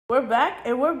We're back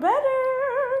and we're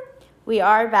better. We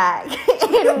are back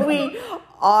and we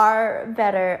are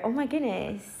better. Oh my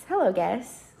goodness. Hello,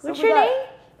 guest. What's your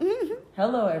name?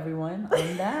 Hello, everyone.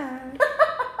 I'm back.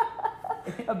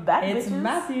 I'm back, It's bitches.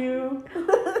 Matthew.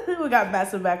 We got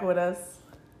Massive back with us.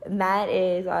 Matt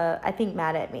is, I think,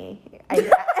 mad at me.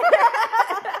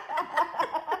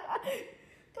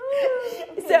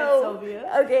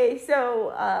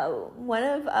 So one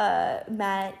of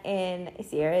Matt and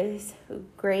Sierra's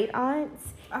great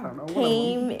aunts I don't know.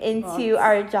 came into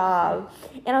our job,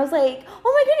 and I was like, "Oh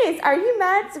my goodness, are you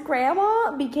Matt's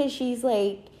grandma?" Because she's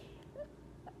like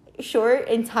short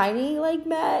and tiny like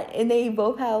Matt, and they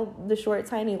both have the short,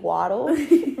 tiny waddle.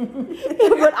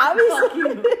 But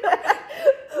obviously,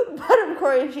 but of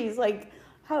course, she's like,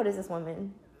 how old is this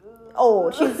woman?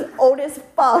 Old. She's old as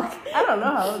fuck. I don't know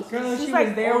how old Girl, she's she like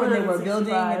was there when they were 65.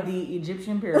 building the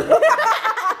Egyptian pyramid.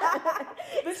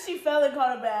 But she fell and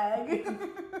caught a bag.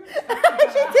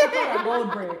 She did. A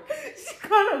gold brick. She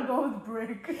caught a gold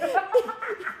brick.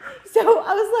 So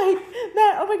I was like,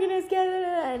 Matt, oh my goodness, get it.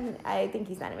 And I think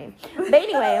he's mad at me. But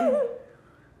anyway,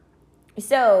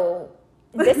 so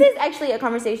this is actually a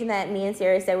conversation that me and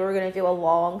Sarah said we were going to do a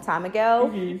long time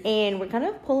ago. Mm-hmm. And we're kind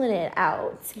of pulling it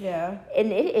out. Yeah.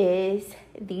 And it is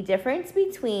the difference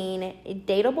between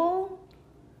Datable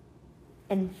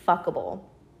and Fuckable.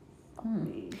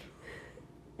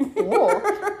 Cool.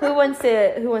 Who wants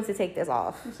to take this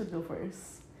off? You should go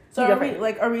first. So You are go we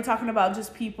first. are we talking about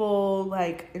just people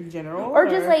like in general, Or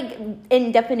just like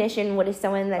in definition, what is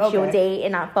someone that you'll Okay. date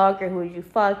and not fuck, or who would you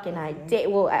fuck and not date?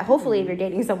 Well, hopefully if you're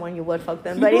dating someone, you would fuck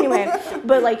them. But anyway,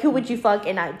 but like who would you fuck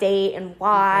and not date, and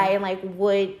why, and like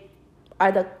what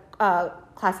are the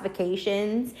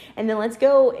classifications? And then let's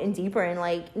go in deeper and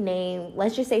like name.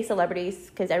 Let's just say celebrities,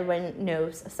 because everyone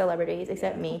knows celebrities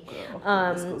except me.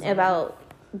 About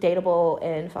Datable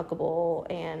and Fuckable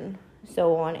and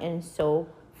so on and so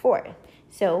forth.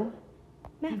 So,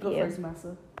 You go Matthew. first,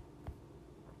 Massa.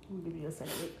 I'll give you a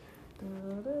second.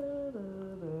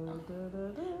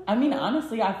 I mean,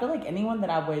 honestly, I feel like anyone that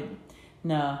I would...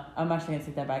 No, I'm actually going to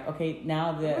take that back. Okay,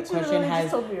 now the But you question literally has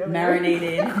just told me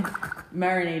earlier.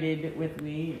 marinated with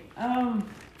me. I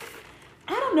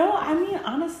don't know. I mean,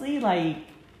 honestly, like,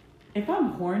 if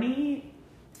I'm horny...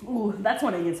 Ooh, that's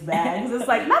when it gets bad. Because it's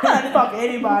like, not that I fuck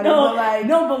anybody, No, but like...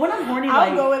 no, but when I'm horny, I'll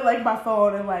like... go in like my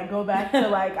phone and like go back to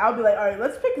like... I'll be like, all right,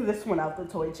 let's pick this one out the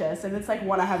toy chest. And it's like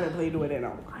one I haven't played with in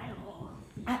a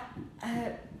while.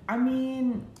 I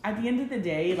mean, at the end of the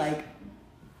day, like,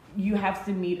 you have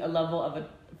to meet a level of a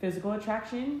physical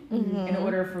attraction in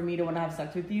order for me to want to have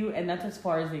sex with you, and that's as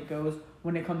far as it goes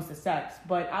when it comes to sex.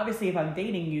 But obviously, if I'm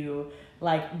dating you,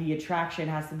 like, the attraction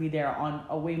has to be there on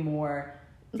a way more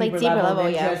Like, deeper level,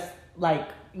 than yeah. just like,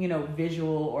 you know,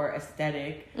 visual or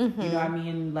aesthetic. You know what I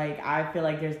mean? Like, I feel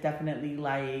like there's definitely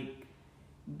like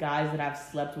guys that I've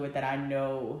slept with that I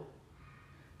know.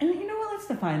 And you know what? Let's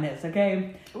define this,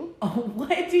 okay?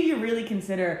 What do you really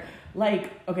consider?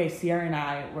 Like, okay, Sierra and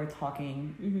I were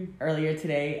talking earlier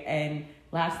today, and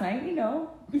last night, you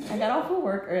know, I got off of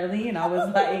work early, and I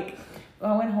was like,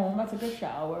 I went home, I took a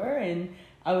shower, and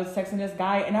I was texting this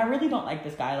guy, and I really don't like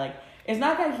this guy. Like, it's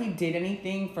not that he did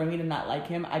anything for me to not like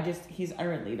him. He's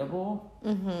unrelatable,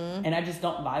 and I just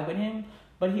don't vibe with him.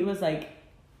 But he was like,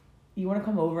 you want to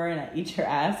come over and I eat your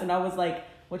ass? And I was like,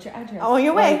 what's your address? On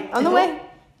your way. On the way.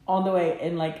 On the way.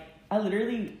 And like,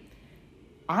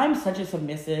 I'm such a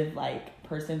submissive like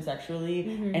person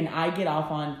sexually, and I get off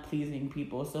on pleasing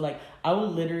people. So like, I will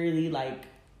literally like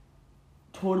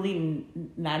totally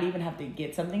not even have to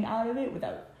get something out of it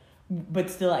but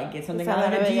still like get something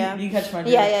out of it. Do you catch my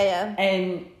drift? Yeah.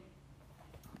 And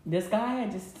this guy,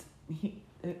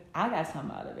 I got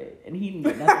something out of it, and he didn't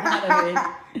get nothing out of it.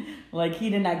 Like, he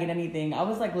did not get anything. I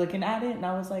was like looking at it, and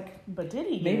I was like, But did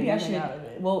he get maybe I anything should. out of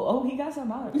it? Well, he got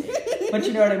something out of it, but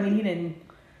you know what I mean. He didn't.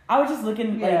 I was just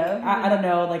looking like I don't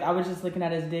know. Like, I was just looking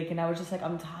at his dick, and I was just like,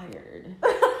 I'm tired.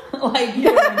 Like, you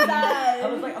know what I mean? I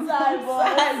was like, I'm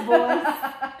tired, boy.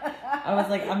 I was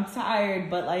like, I'm tired,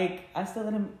 but like, I still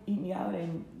let him eat me out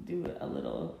and do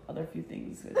other few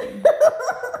things with him.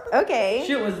 Okay.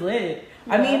 Shit was lit.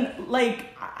 Yeah. I mean, like,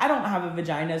 I don't have a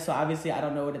vagina, so obviously I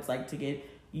don't know what it's like to get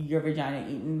your vagina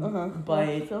eaten. But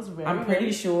it feels very I'm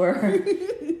pretty sure.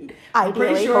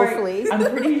 Ideally, hopefully. I'm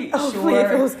pretty Hopefully it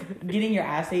sure feels good. getting your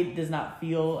ass ate does not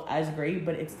feel as great,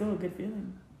 but it's still a good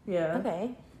feeling. Yeah.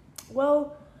 Okay.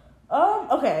 Well,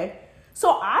 okay.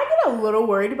 So I get a little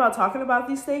worried about talking about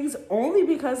these things only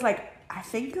because, like, I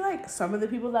think, like, some of the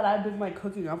people that I've been, like,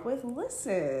 hooking up with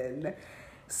listen.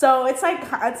 So it's like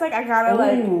I gotta,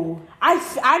 like,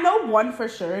 I know one for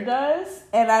sure does,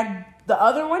 and I the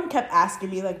other one kept asking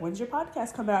me, like, when's your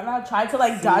podcast coming out? And I tried to,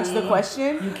 like, dodge the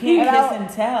question. You can't kiss and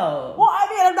tell. Well, I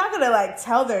mean, I'm not going to, like,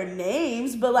 tell their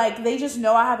names, but, like, they just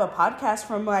know I have a podcast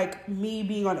from, like, me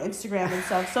being on Instagram and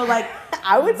stuff. So, like,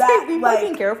 I would say be like,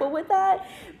 fucking careful with that,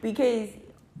 because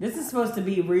this is supposed to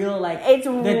be real, like, it's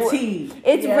the tea.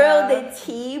 It's real, the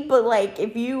tea, but, like,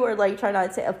 if you are, like, trying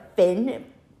not to offend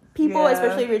people,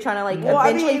 especially if you're trying to, like,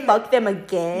 eventually fuck them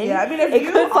again. Yeah, I mean, if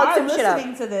you are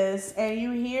listening to this and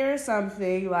you hear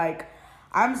something like,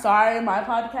 I'm sorry, my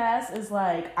podcast is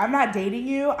like, I'm not dating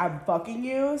you, I'm fucking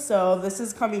you, so this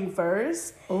is coming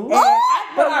first. Ooh.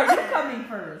 But are you coming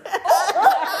first?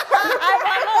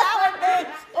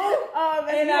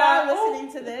 If you are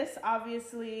listening to this,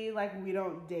 obviously, like, we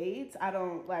don't date. I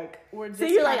don't, like, we're just. So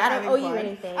you're like, I don't owe fun. you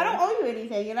anything. I don't owe you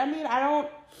anything. And I mean,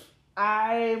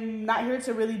 I'm not here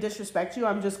to really disrespect you.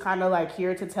 I'm just kind of, like,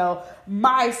 here to tell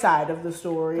my side of the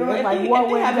story. Girl, and, like, what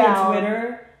went down. Your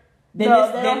Twitter. They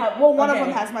don't have. Well, one of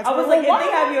them has my Twitter. I was like, if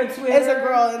they have your Twitter, it's a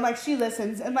girl, and like she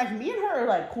listens, and like me and her are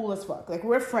like cool as fuck. Like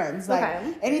we're friends. Like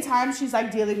anytime she's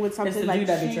like dealing with something, it's the like dude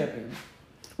that be tripping.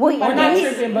 Well, or not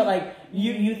tripping, but like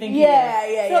you think.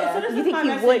 Yeah. So you think he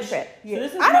would trip? Yeah. So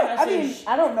this is I mean,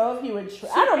 I don't know if he would.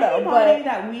 I don't know, but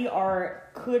that we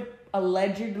could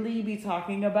allegedly be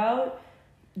talking about.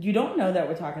 You don't know that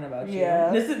we're talking about you.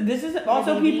 Yeah. This is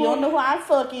also people. You don't know who I'm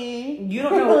fucking. You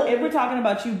don't know if we're talking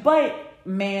about you, but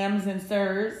ma'ams and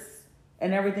sirs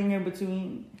and everything in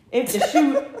between. If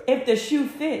the shoe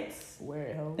fits, wear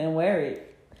it, ho. Then wear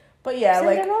it. But yeah,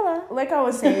 Cinderella. like I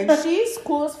was saying, she's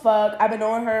cool as fuck. I've been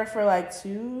knowing her for like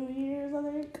 2 years, I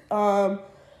think.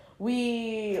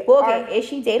 Is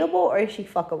she dateable or is she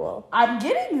fuckable? I'm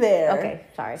getting there. Okay,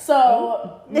 sorry.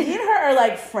 So me and her are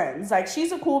like friends. Like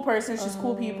she's a cool person. She's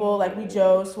cool people. Like we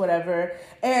joke, whatever.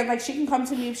 And like she can come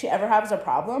to me if she ever has a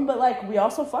problem. But like we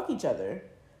also fuck each other.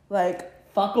 Like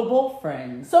fuckable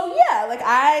friends. So yeah, like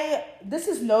this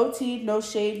is no tea, no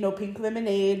shade, no pink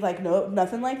lemonade. Like no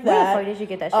nothing like that. Where the fuck did you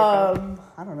get that shit from?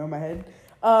 I don't know, my head.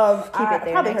 I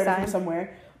probably heard it from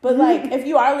somewhere. But like, if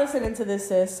you are listening to this,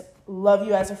 sis, love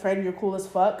you as a friend. You're cool as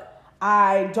fuck.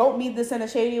 I don't mean this in a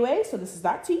shady way, so this is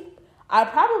not tea. I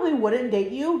probably wouldn't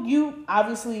date you. You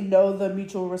obviously know the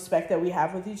mutual respect that we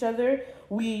have with each other.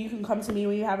 You can come to me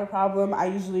when you have a problem. I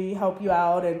usually help you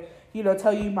out and,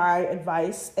 tell you my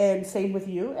advice, and same with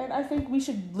you. And I think we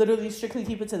should literally strictly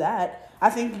keep it to that. I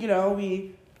think,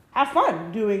 we have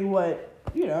fun doing what,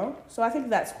 so I think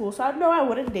that's cool. So I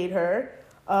wouldn't date her.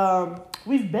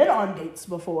 We've been on dates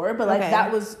before, but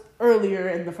that was earlier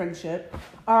in the friendship.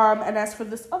 And as for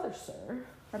this other sir,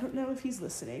 I don't know if he's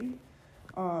listening.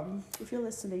 If you're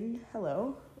listening,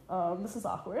 hello. This is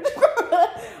awkward.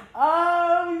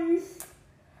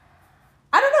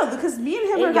 I don't know, because me and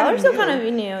him are y'all are still kind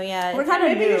of new, yeah. We're kind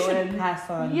of new. Maybe you should pass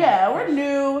on. Yeah, we're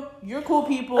new. You're cool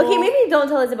people. Okay, maybe don't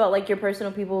tell us about like your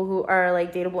personal people who are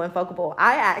like dateable and fuckable.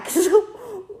 I asked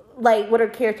like what are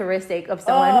characteristics of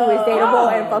someone who is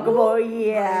dateable and fuckable.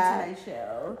 Yeah. Tonight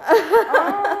show.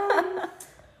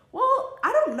 Well,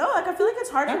 I don't know. Like I feel like it's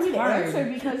hard for me to answer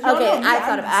because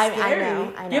I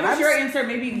know. Give us your answer.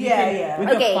 Maybe we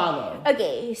can follow.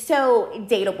 Okay, so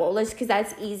dateable. Because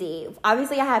that's easy.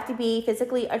 Obviously, I have to be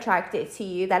physically attracted to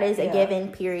you. That is a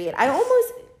given. Period.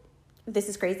 This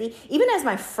is crazy. Even as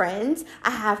my friends, I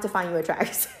have to find you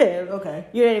attractive. Okay.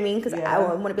 You know what I mean? Because I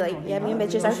want to be like, me and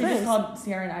bitches are friends. She just called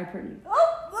Sierra and I pretty.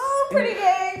 Oh, pretty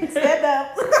gang. Stand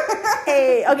up.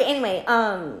 Hey. Okay. Anyway,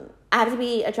 I have to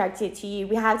be attracted to you.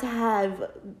 We have to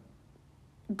have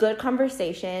good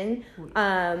conversation.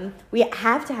 We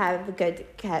have to have good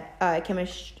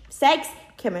sex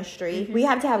chemistry. Mm-hmm. We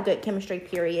have to have good chemistry,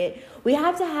 period. We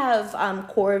have to have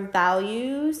core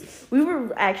values. We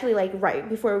were actually like right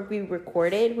before we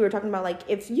recorded, we were talking about like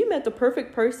if you met the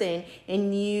perfect person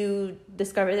and you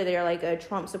discovered that they're like a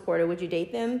Trump supporter, would you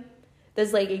date them?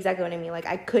 That's like exactly what I mean. Like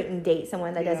I couldn't date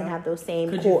someone that doesn't have those same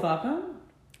Could you fuck them?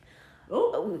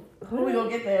 We gonna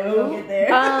get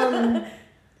there.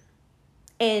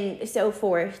 And so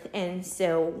forth and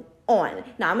so on.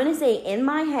 Now I'm gonna say in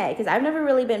my head, because I've never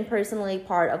really been personally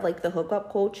part of like the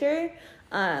hookup culture.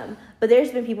 But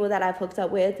there's been people that I've hooked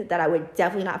up with that I would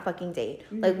definitely not fucking date.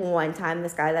 Mm-hmm. Like one time,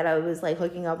 this guy that I was like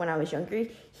hooking up when I was younger,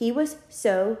 he was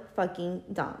so fucking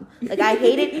dumb. Like I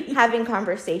hated having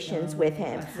conversations with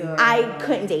him. I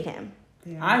couldn't date him.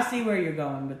 Yeah. I see where you're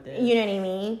going with this. You know what I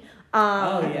mean?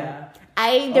 Yeah.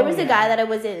 There was a guy that I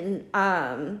was in.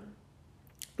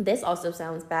 This also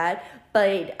sounds bad,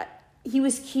 but he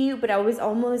was cute. But I was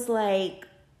almost like,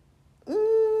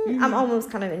 I'm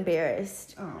almost kind of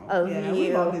embarrassed of you.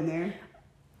 We've all been there.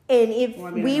 And if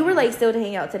we were like still to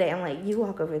hang out today, I'm like, you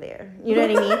walk over there. You know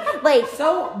what I mean? Like,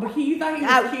 so, but you thought he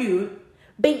was cute,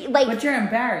 but you're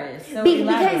embarrassed. So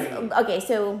because okay,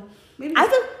 so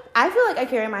I feel like I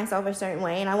carry myself a certain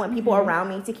way, and I want people around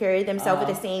me to carry themselves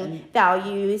with the same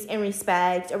values and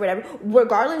respect or whatever,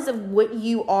 regardless of what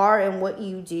you are and what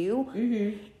you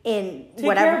do. And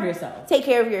take care of yourself. Take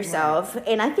care of yourself, right.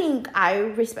 And I think I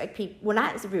respect people. Well,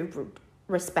 not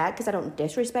respect because I don't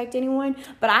disrespect anyone,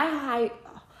 but I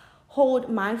hold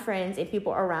my friends and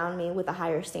people around me with a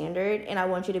higher standard, and I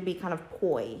want you to be kind of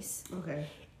poised. Okay.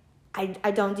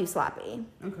 I don't do sloppy.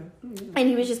 Okay. Mm-hmm. And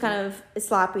he was just kind of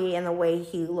sloppy in the way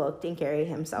he looked and carried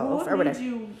himself or whatever.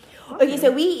 Okay,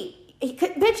 so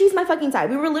bitch, he's my fucking type.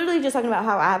 We were literally just talking about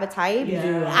how I have a type.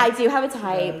 Yeah. I do have a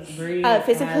type.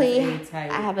 Physically,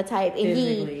 type. I have a type, and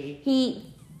he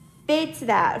fits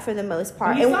that for the most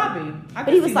part. But he's sloppy.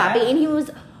 But he was sloppy, and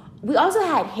we also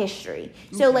had history.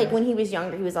 So like when he was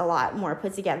younger, he was a lot more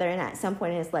put together, and at some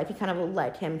point in his life, he kind of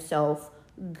let himself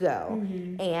go,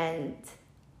 and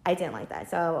I didn't like that,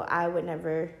 so I would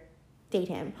never date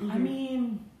him. I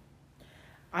mean,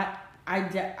 I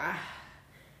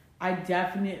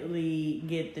definitely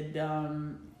get the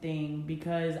dumb thing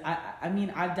because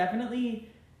I've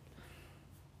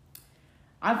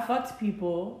fucked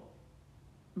people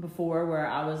before where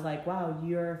I was like, wow,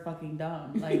 you're fucking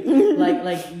dumb. Like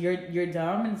you're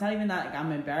dumb, and it's not even that like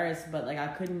I'm embarrassed, but like I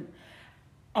couldn't.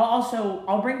 Also,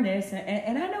 I'll bring this,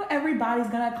 and I know everybody's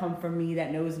gonna come for me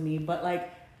that knows me, but like,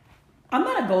 I'm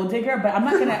not a gold digger, but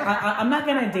I'm not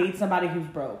gonna date somebody who's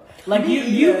broke. Like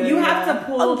you have to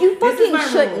pull. Oh, you fucking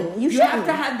shouldn't. You have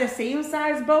to have the same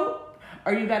size boat,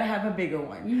 or you gotta have a bigger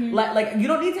one. Like you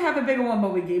don't need to have a bigger one,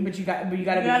 but you gotta be equal.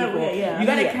 You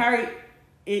gotta carry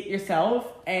it yourself,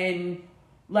 and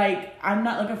like I'm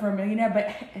not looking for a millionaire,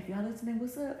 but if y'all listening,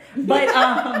 what's up? But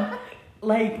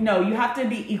like no, you have to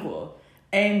be equal.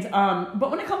 And but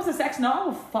when it comes to sex, no, I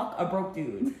will fuck a broke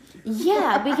dude.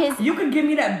 Yeah, because you can give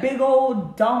me that big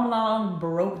old dumb long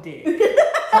broke dick.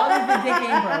 All if the dick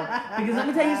ain't broke. Because let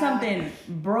me tell you something,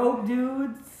 broke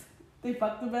dudes, they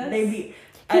fuck the best. They be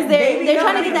because they're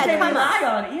trying to get that come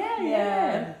on it.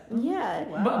 Yeah.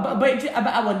 Wow. But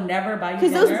I will never buy you.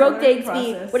 Because those broke dicks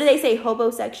be, what do they say,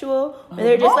 hobosexual? And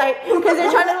they're just like, because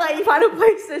they're trying to like find a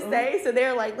place to stay. So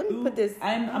they're like, let me put this.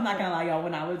 I'm not gonna lie, y'all.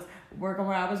 When I was working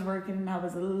where I was working, I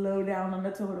was a low down on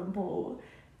the totem pole.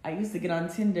 I used to get on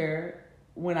Tinder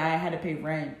when I had to pay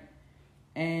rent,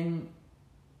 and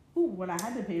when I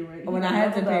had to pay rent,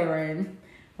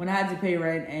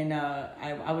 and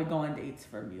I would go on dates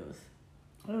for meals.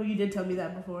 Oh, you did tell me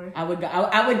that before. I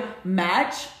would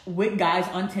match with guys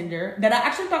on Tinder that I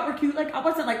actually thought were cute. Like I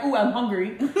wasn't like, ooh, I'm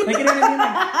hungry. Like you know what I mean?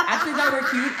 Like actually thought were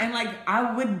cute, and like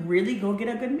I would really go get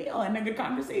a good meal and a good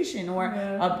conversation, or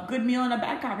a good meal and a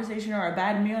bad conversation, or a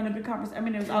bad meal and a good conversation. I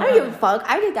mean, it was all. I don't give a fuck.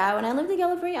 I did that when I lived in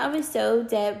California. I was so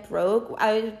dead broke.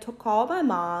 I would call my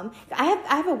mom. I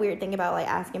have a weird thing about like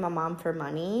asking my mom for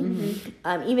money.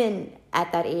 Even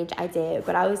at that age, I did,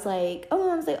 but I was like, oh,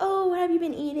 what have you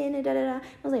been eating? And I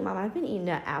was like, Mom, I've been eating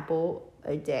an apple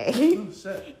a day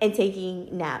and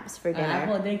taking naps for dinner. An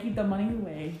apple a day, keep the money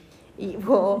away.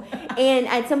 Well, and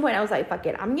at some point I was like, fuck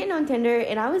it, I'm getting on Tinder,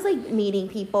 and I was like meeting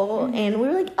people, and we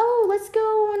were like, oh, let's go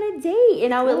on a date,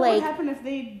 and I would like. What happened if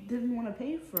they didn't want to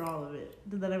pay for all of it?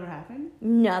 Did that ever happen?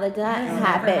 No, that did not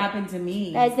happen. Never happened to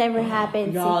me. That's never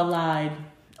happened. Y'all lied.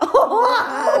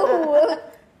 Oh.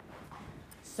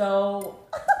 So,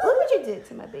 look what you did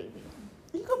to my baby.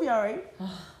 You could be all right.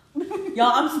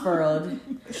 Y'all, I'm spurled.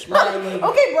 Like,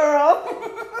 okay, girl.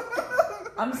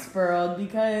 I'm spurled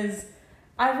because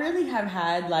I really have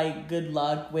had like good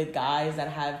luck with guys that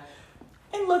have.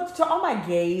 And look, to all my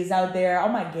gays out there, all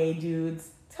my gay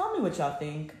dudes, tell me what y'all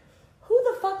think. Who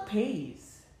the fuck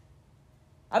pays?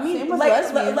 I mean,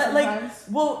 like,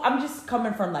 well, I'm just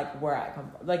coming from like where I come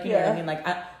from, like you know what I mean. Like,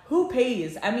 who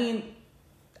pays? I mean.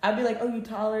 I'd be like, oh, you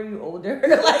taller, you older, like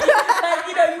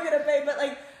you know, you gotta pay. But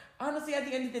like, honestly, at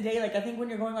the end of the day, like I think when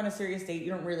you're going on a serious date,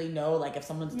 you don't really know like if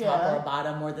someone's top or a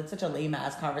bottom, or that's such a lame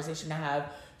ass conversation to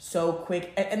have so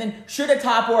quick. And then should a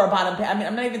top or a bottom pay? I mean,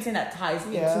 I'm not even saying that ties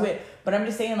into it, but I'm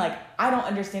just saying like I don't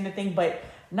understand the thing. But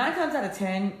 9 times out of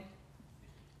 10,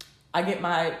 I get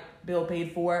my bill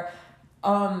paid for.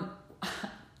 Let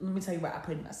me tell you where I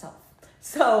played myself.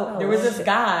 So there was this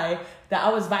guy that I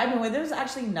was vibing with. It was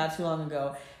actually not too long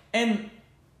ago. And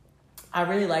I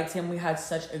really liked him. We had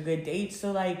such a good date.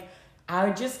 So like, I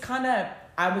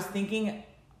was thinking,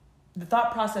 the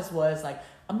thought process was like,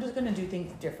 I'm just going to do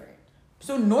things different.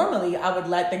 So normally I would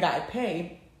let the guy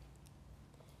pay.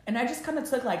 And I just kind of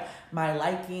took like my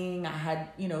liking. I had,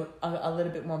 you know, a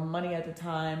little bit more money at the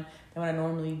time than what I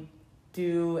normally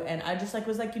do, and I just like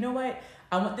was like, you know what,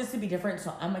 I want this to be different,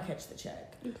 so I'm gonna catch the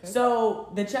check. Okay.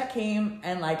 So the check came,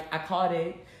 and like I caught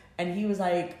it, and he was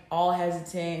like all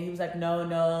hesitant. He was like, no,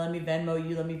 let me Venmo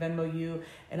you,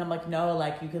 and I'm like, no,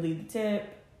 like you could leave the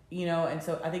tip, you know. And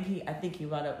so I think he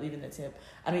wound up leaving the tip.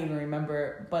 I don't even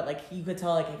remember, but like you could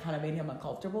tell like it kind of made him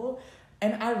uncomfortable.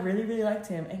 And I really, really liked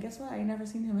him. And guess what? I ain't never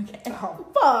seen him again. Oh,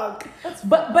 fuck.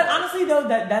 But honestly, though,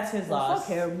 that's his loss.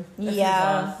 Fuck him. That's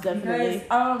yeah, his loss. definitely.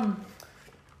 Because,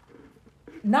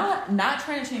 not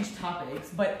trying to change topics,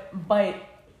 but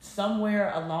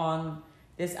somewhere along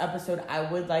this episode,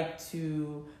 I would like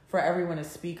for everyone to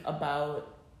speak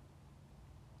about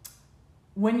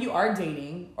when you are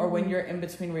dating or when you're in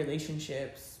between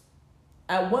relationships,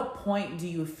 at what point do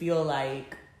you feel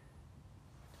like,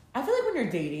 I feel like when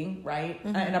you're dating, right?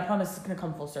 Mm-hmm. And I promise it's going to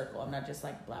come full circle. I'm not just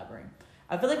like blabbering.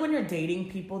 I feel like when you're dating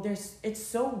people, it's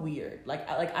so weird. Like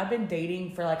I've been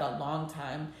dating for like a long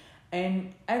time,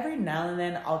 and every now and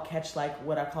then I'll catch like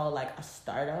what I call like a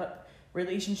startup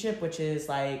relationship, which is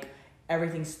like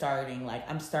everything's starting. Like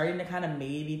I'm starting to kind of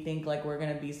maybe think like we're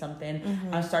going to be something.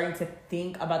 Mm-hmm. I'm starting to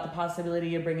think about the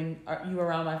possibility of bringing you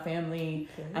around my family.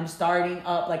 Okay. I'm starting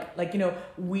up like, you know,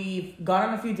 we've gone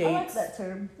on a few dates. I like that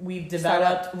term. We've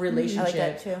developed relationships. I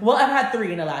like that too. Well, I've had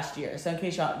 3 in the last year. So in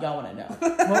case y'all want to know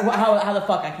how the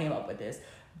fuck I came up with this.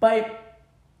 But,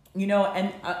 you know,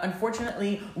 and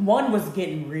unfortunately, one was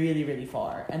getting really, really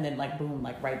far. And then like, boom,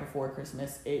 like right before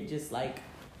Christmas, it just like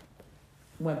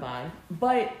went by.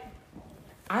 But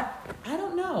I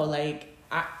don't know, like,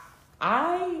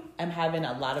 I am having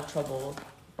a lot of trouble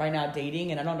right now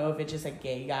dating, and I don't know if it's just a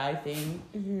gay guy thing,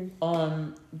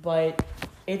 but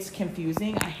it's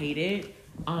confusing. I hate it.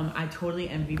 I totally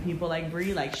envy people like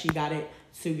Brie, like, she got it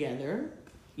together,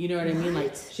 you know what I mean?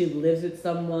 Like, she lives with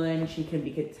someone, she can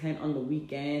be content on the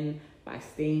weekend by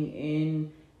staying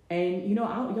in, and, you know,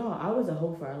 I was a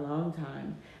hoe for a long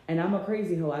time, and I'm a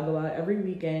crazy hoe. I go out every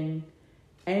weekend.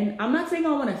 And I'm not saying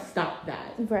I want to stop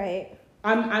that. Right.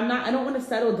 I don't want to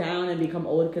settle down and become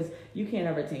old, because you can't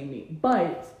ever tame me.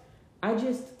 But I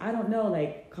don't know,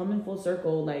 like, coming full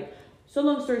circle, like, so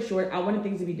long story short, I wanted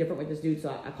things to be different with this dude, so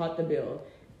I caught the bill.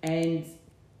 And,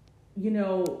 you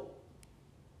know,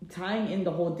 tying in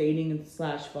the whole dating /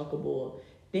 fuckable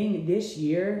thing this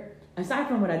year, aside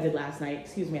from what I did last night,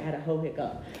 excuse me, I had a whole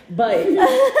hiccup. But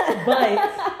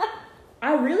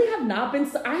I really have not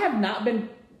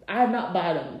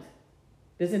bottomed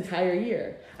this entire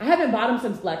year. I haven't bottomed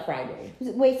since Black Friday.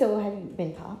 Wait, so have you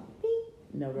been topping?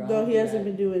 No, girl. No, he hasn't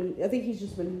been doing. I think he's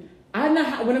just been. I have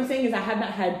not. What I'm saying is, I have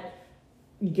not had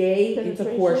gay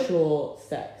intercoursual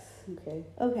sex.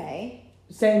 Okay.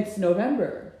 Since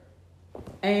November,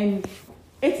 and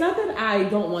it's not that I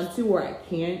don't want to or I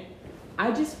can't.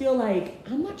 I just feel like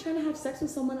I'm not trying to have sex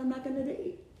with someone I'm not gonna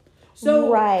date.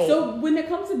 So right. So when it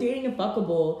comes to dating and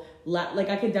fuckable, like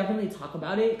I could definitely talk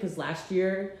about it, because last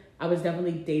year I was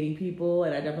definitely dating people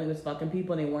and I definitely was fucking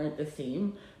people and they weren't the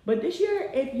same. But this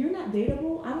year, if you're not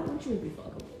dateable, I don't want you to be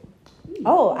fuckable.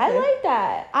 Oh, okay. I like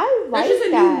that. I like that. That's just a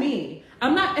new me.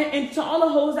 I'm not, and to all the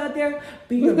hoes out there,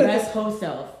 be your best hoe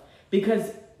self,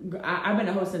 because I've been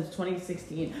a hoe since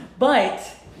 2016. But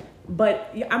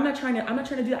I'm not trying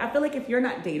to do that. I feel like if you're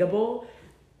not dateable,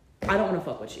 I don't want to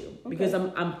fuck with you, because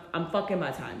I'm fucking my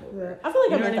time over. I feel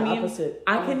like you I'm the opposite.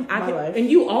 I can, and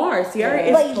you are. Sierra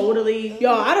is like, totally.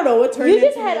 Yo, I don't know what turned. You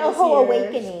just had a whole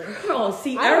awakening. Girl,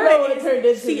 Sierra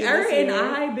and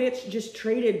I, bitch, just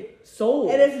traded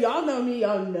souls. And if y'all know me,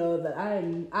 y'all know that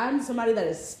I'm somebody that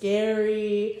is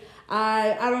scary.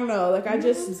 I don't know. Like I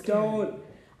just don't.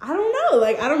 I don't know.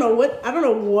 Like I don't know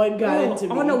what got into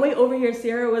me. On the way over here,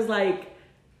 Sierra was like,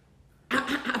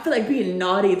 I feel like being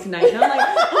naughty tonight. And I'm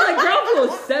like,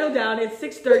 girl, settle down. It's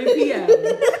 6:30 p.m.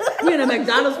 We're in a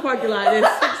McDonald's parking lot. It's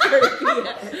 6:30 p.m.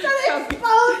 That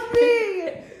exposed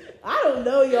me. I don't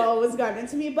know, y'all, what's gotten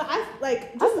into me, but I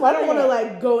don't want to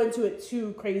like go into it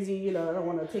too crazy. You know, I don't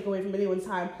want to take away from anyone's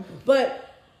time.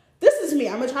 But this is me.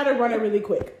 I'm gonna try to run it really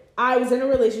quick. I was in a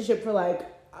relationship for like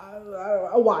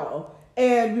a while,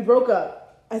 and we broke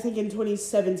up. I think in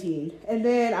 2017, and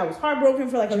then I was heartbroken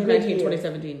for like a good year.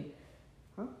 2017.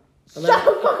 Shut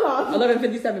the fuck off.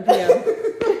 11:57 p.m.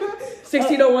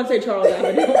 1601 St. Charles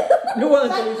Avenue, New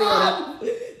Orleans, Louisiana.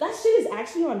 That shit is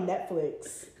actually on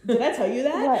Netflix. Did I tell you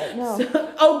that? What? No.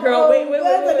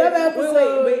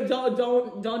 Wait.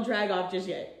 Don't drag off just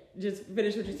yet. Just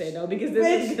finish what you're saying, though, because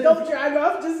this don't drag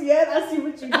off just yet. I see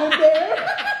what you did there.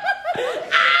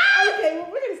 Okay, well,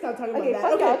 we're gonna stop talking Okay, about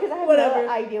fuck that. y'all, because I have whatever. no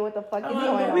idea what the fuck is Oh, going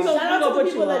on. we Shout out to gonna the put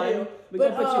people you that on. do. We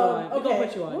gonna put you on. We gonna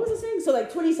put you on. What was I saying? So like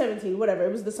 2017, whatever.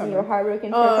 It was the summer. You were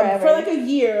heartbroken for forever. For like a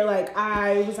year, like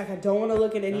I was like, I don't want to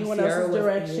look in anyone Sierra else's was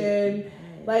direction. Yes.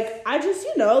 Like I just,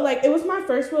 like it was my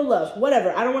first real love.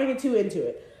 Whatever. I don't want to get too into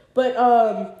it. But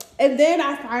and then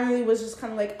I finally was just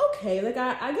kind of like, okay, like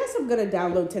I guess I'm gonna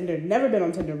download Tinder. Never been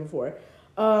on Tinder before.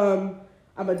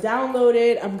 I'm gonna download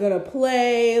it. I'm gonna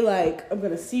play. Like I'm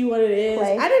gonna see what it is.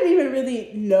 Play. I didn't even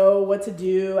really know what to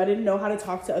do. I didn't know how to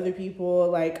talk to other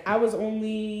people. Like I was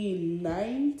only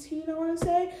 19, I want to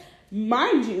say.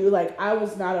 Mind you, like I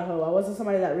was not a hoe. I wasn't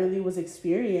somebody that really was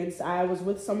experienced. I was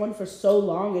with someone for so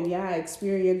long, and yeah, I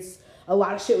experienced a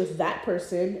lot of shit with that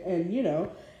person, and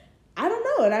I don't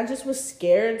know, and I just was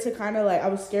scared to kind of like, I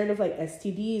was scared of like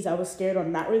STDs. I was scared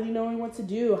on not really knowing what to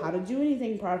do, how to do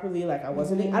anything properly. Like I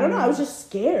wasn't, I don't know, I was just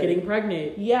scared. Getting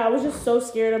pregnant. Yeah, I was just so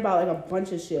scared about like a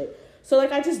bunch of shit. So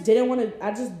like I just didn't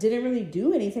really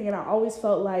do anything, and I always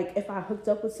felt like if I hooked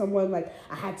up with someone, like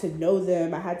I had to know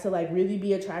them. I had to like really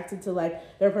be attracted to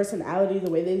like their personality, the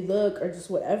way they look, or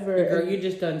just whatever. Girl, you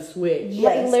just done switch. Yes.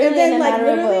 Like, literally and then in a like matter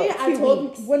of, literally, 2 I told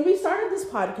weeks. when we started this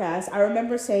podcast, I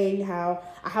remember saying how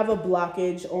I have a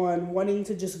blockage on wanting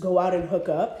to just go out and hook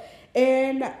up,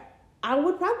 and I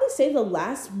would probably say the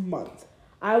last month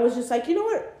I was just like, you know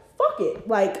what, fuck it,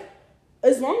 like.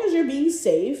 As long as you're being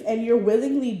safe and you're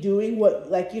willingly doing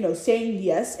what, like, saying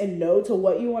yes and no to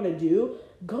what you want to do,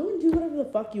 go and do whatever the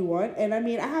fuck you want. And I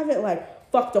mean, I haven't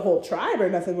like fucked the whole tribe or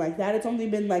nothing like that. It's only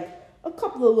been like a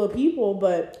couple of little people,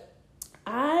 but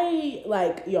I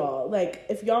like y'all, like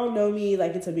if y'all know me,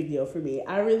 like it's a big deal for me.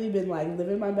 I really been like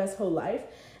living my best whole life.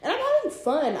 And I'm having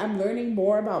fun. I'm learning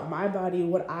more about my body,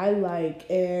 what I like,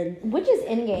 and which is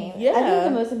in game. Yeah. I think the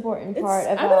most important part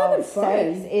I've been about having sex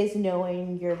fun. is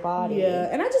knowing your body. Yeah,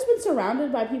 and I've just been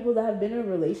surrounded by people that have been in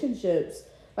relationships.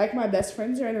 Like my best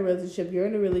friends are in a relationship. You're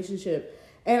in a relationship.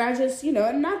 And I just,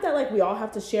 and not that like we all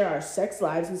have to share our sex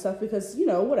lives and stuff because,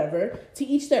 whatever, to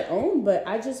each their own. But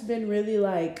I just been really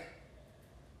like,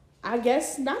 I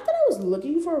guess not that I was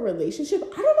looking for a relationship.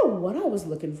 I don't know what I was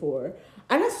looking for.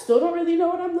 And I still don't really know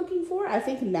what I'm looking for. I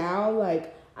think now,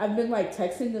 like, I've been, like,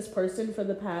 texting this person for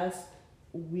the past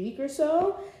week or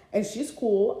so. And she's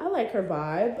cool. I like her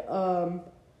vibe.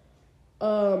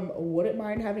 Wouldn't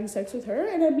mind having sex with her.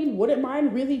 And, I mean, wouldn't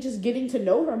mind really just getting to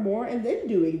know her more and then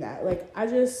doing that. Like,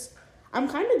 I'm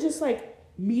kind of just, like,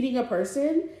 meeting a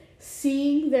person,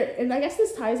 seeing their... And I guess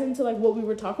this ties into, like, what we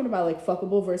were talking about, like,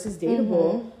 fuckable versus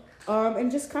dateable.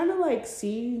 And just kind of, like,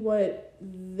 seeing what...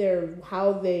 their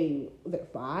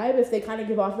vibe, if they kind of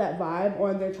give off that vibe,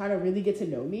 or they're trying to really get to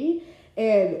know me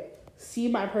and see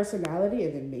my personality,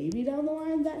 and then maybe down the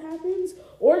line that happens,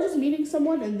 or just meeting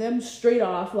someone and them straight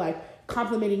off like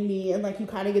complimenting me, and like you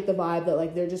kind of get the vibe that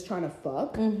like they're just trying to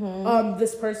fuck.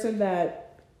 This person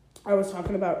that I was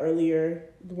talking about earlier,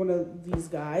 one of these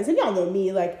guys, and y'all know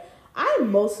me, like I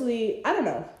don't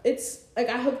know, it's like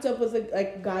I hooked up with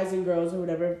like guys and girls or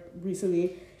whatever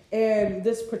recently. And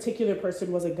this particular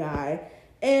person was a guy.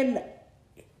 And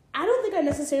I don't think I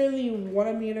necessarily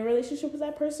want to be in a relationship with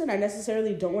that person. I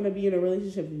necessarily don't want to be in a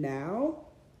relationship now.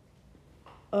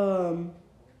 I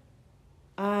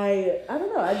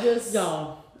don't know. I just...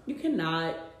 Y'all, you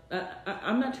cannot...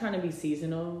 I'm not trying to be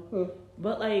seasonal.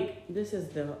 But, like, this is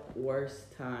the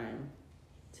worst time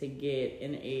to get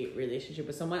in a relationship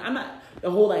with someone. I'm not... The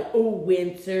whole, like,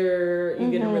 winter, you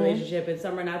get in a relationship, and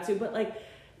summer not too. But, like...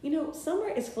 summer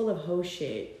is full of hoe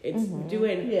shit. It's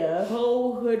doing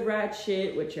hoe hood rat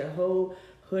shit with your hoe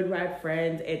hood rat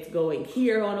friends. It's going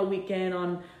here on a weekend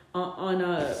on a on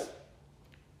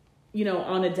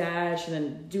a dash, and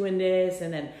then doing this,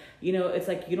 and then it's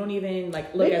like you don't even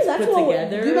like look as put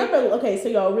together. Do you remember? Okay, so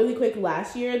y'all, really quick.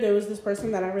 Last year there was this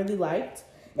person that I really liked,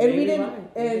 and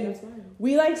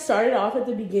we like started off at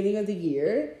the beginning of the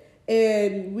year,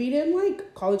 and we didn't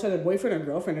like call each other boyfriend or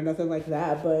girlfriend or nothing like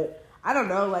that, but. I don't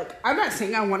know, like, I'm not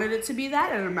saying I wanted it to be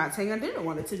that, and I'm not saying I didn't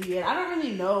want it to be it. I don't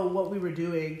really know what we were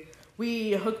doing.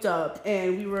 We hooked up,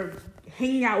 and we were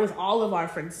hanging out with all of our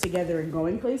friends together and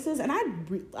going places, and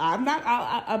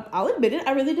I'll admit it,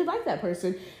 I really did like that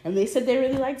person, and they said they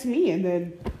really liked me, and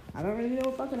then I don't really know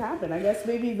what fucking happened. I guess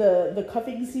maybe the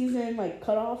cuffing season, like,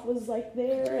 cutoff was, like,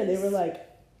 there, and they were like,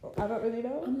 I don't really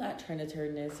know. I'm not trying to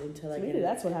turn this into, like, maybe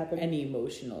that's what happened. An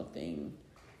emotional thing,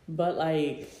 but,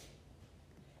 like...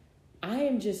 I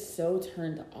am just so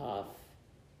turned off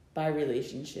by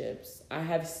relationships. I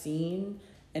have seen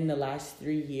in the last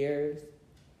 3 years,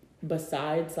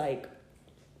 besides like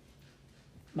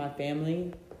my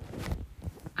family,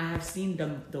 I have seen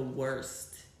the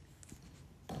worst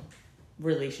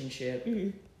relationship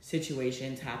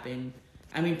situations happen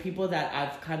I mean, people that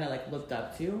I've kind of like looked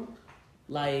up to,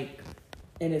 like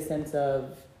in a sense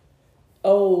of,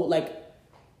 oh, like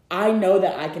I know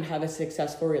that I can have a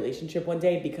successful relationship one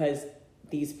day because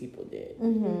these people did.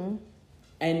 Mm-hmm.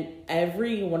 And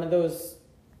every one of those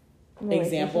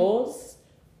examples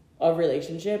of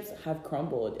relationships have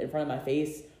crumbled in front of my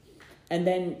face. And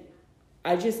then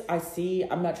I see,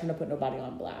 I'm not trying to put nobody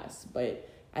on blast, but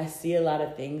I see a lot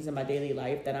of things in my daily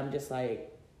life that I'm just like,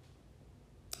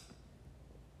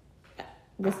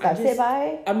 disgusted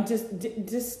by? I'm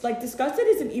just like, disgusted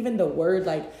isn't even the word.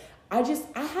 Like, I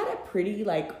had a pretty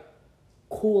like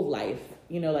cool life,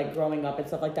 you know, like growing up and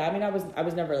stuff like that. I mean, I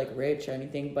was never like rich or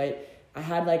anything, but I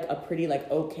had like a pretty like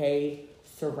okay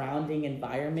surrounding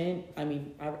environment. I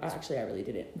mean, I really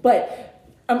didn't, but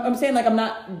I'm saying like I'm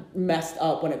not messed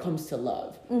up when it comes to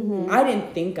love. Mm-hmm. I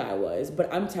didn't think I was,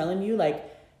 but I'm telling you, like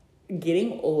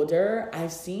getting older,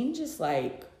 I've seen just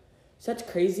like such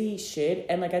crazy shit.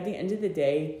 And like at the end of the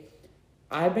day,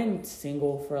 I've been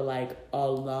single for like a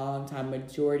long time,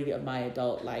 majority of my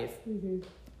adult life. Mm-hmm.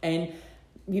 And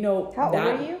you know, how old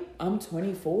are you? I'm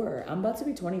 24. I'm about to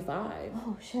be 25.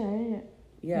 Oh shit.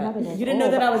 Yeah. You didn't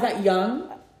know that I was that young?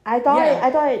 I thought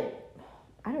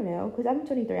I don't know, because I'm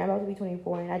 23. I'm about to be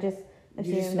 24, and I just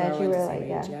assumed that you were like,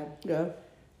 yeah.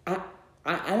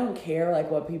 I don't care like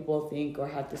what people think or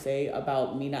have to say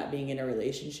about me not being in a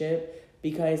relationship,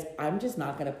 because I'm just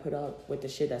not gonna put up with the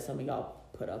shit that some of y'all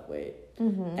put up with.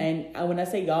 Mm-hmm. And when I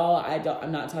say y'all,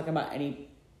 I'm not talking about any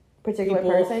particular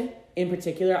person in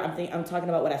particular. I'm talking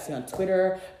about what I see on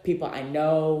Twitter, people I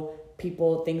know,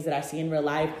 things that I see in real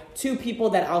life, to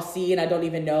people that I'll see and I don't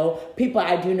even know, people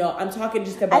I do know. I'm talking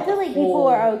just about. I feel like people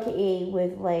are okay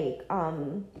with like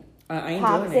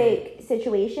toxic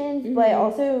situations, mm-hmm. but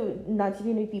also not too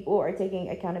many people are taking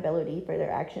accountability for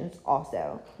their actions.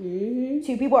 Also, mm-hmm.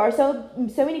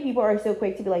 So many people are so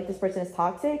quick to be like, this person is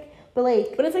toxic, but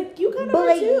it's like you kind of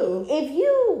are too. If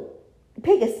you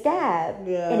pick a scab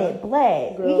and it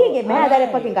bled, you can't get mad that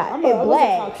it fucking got it bled. I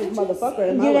was a toxic motherfucker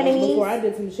in my life before I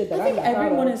did some shit that I think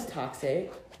everyone is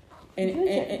toxic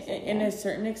in a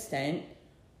certain extent,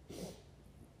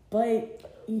 but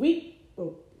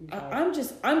I'm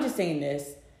just saying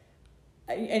this,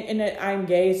 and I'm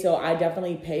gay, so I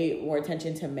definitely pay more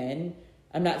attention to men.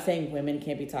 I'm not saying women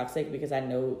can't be toxic, because I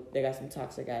know they got some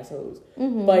toxic assholes,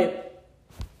 mm-hmm. but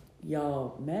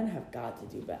yo, men have got to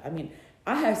do better. I mean,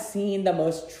 I have seen the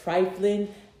most trifling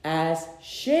ass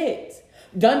shit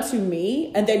done to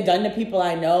me, and then done to people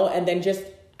I know, and then just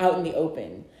out in the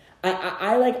open. I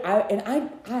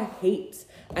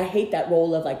hate that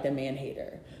role of like the man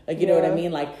hater. Like, you know what I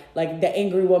mean? Like the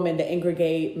angry woman, the angry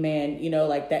gay man, you know,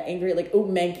 like that angry, like, oh,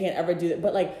 men can't ever do that.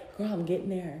 But like, girl, I'm getting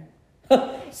there.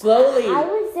 Slowly. I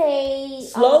would say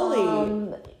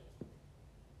slowly.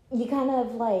 You kind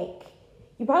of like,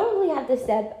 you probably have to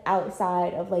step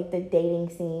outside of like the dating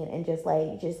scene and just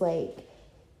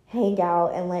hang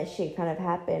out and let shit kind of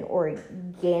happen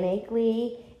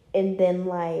organically. And then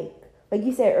like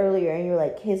you said earlier, and you're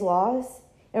like, his loss.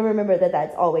 And remember that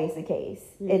that's always the case.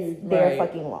 It's their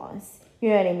fucking loss. You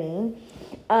know what I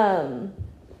mean?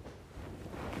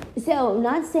 So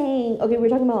not saying, okay, we're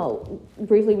talking about,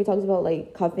 briefly we talked about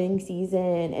like cuffing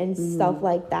season and stuff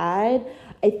like that.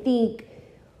 I think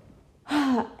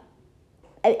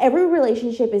every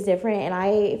relationship is different, and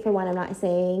I, for one, I'm not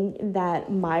saying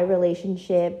that my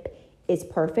relationship is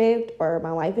perfect or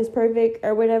my life is perfect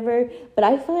or whatever, but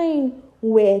I find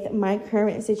with my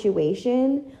current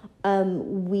situation,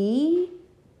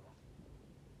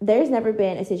 there's never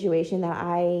been a situation that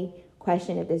I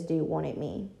question if this dude wanted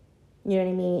me. You know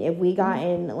what I mean? If we got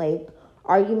in like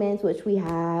arguments, which we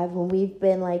have, when we've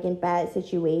been like in bad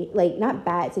not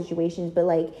bad situations, but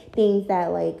like things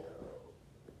that like,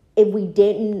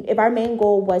 if our main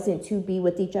goal wasn't to be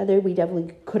with each other, we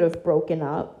definitely could have broken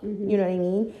up. Mm-hmm. You know what I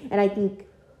mean? And I think,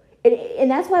 and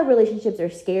that's why relationships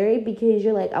are scary, because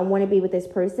you're like, I want to be with this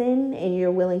person, and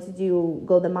you're willing to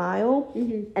go the mile,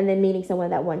 mm-hmm. and then meeting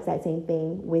someone that wants that same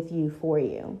thing with you for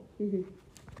you. Mm-hmm.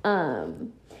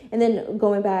 And then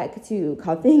going back to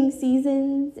cuffing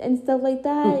seasons and stuff like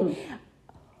that, mm-hmm.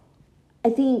 I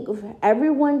think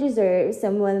everyone deserves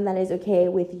someone that is okay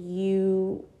with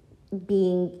you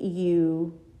being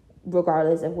you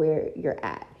regardless of where you're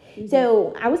at. Mm-hmm.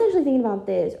 So I was actually thinking about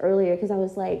this earlier, because I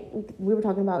was like, we were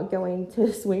talking about going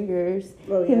to swingers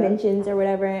conventions or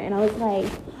whatever, and I was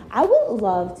like, I would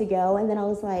love to go, and then I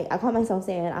was like, I caught myself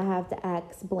saying I have to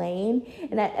explain,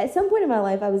 and at some point in my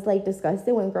life I was like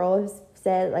disgusted when girls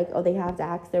said like, oh, they have to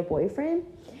ask their boyfriend.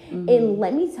 Mm-hmm. And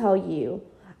let me tell you,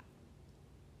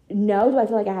 no, do I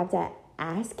feel like I have to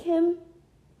ask him?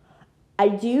 I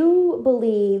do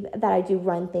believe that I do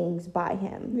run things by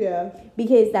him. Yeah.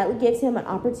 Because that gives him an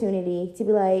opportunity to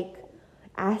be like,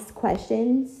 ask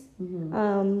questions.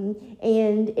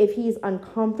 And if he's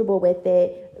uncomfortable with it,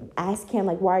 ask him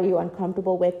like, why are you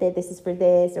uncomfortable with it? This is for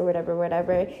this or whatever.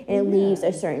 And it leaves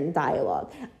a certain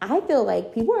dialogue. I feel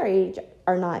like people our age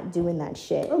are not doing that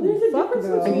shit. Oh, there's a difference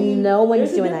between no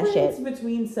one's doing that shit.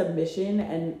 Between submission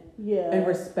and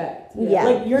respect. Yeah.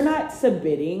 Like you're not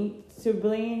submitting to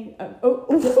blame. What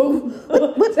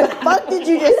the fuck did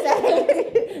you just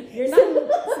say?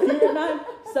 You're not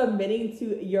submitting to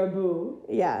your boo.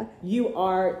 Yeah. You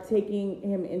are taking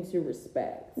him into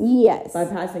respect. Yes. By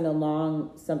passing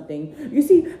along something. You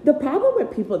see, the problem with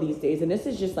people these days, and this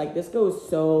is just like, this goes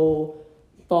so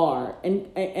far, and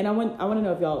I want to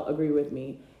know if y'all agree with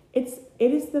me. It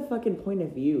is the fucking point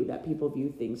of view that people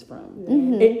view things from.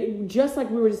 It just like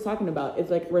we were just talking about. It's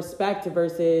like respect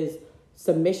versus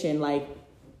submission. Like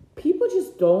people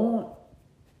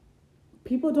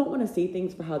don't want to see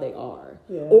things for how they are,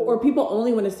 or people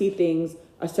only want to see things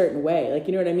a certain way. Like,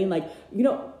 you know what I mean? Like, you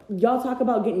know, y'all talk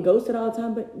about getting ghosted all the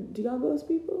time, but do y'all ghost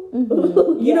people?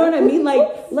 You know what I mean?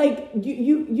 Like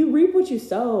you reap what you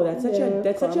sow. That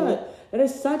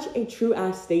is such a true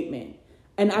ass statement.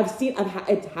 And I've seen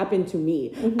it's happened to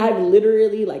me. I've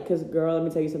literally like, cause girl, let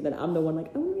me tell you something. I'm the one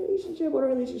like, I want a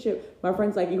relationship. My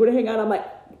friend's like, you want to hang out? I'm like,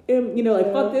 you know,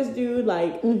 like fuck this dude.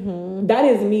 Like that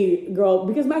is me, girl.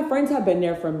 Because my friends have been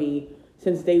there for me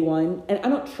since day one, and I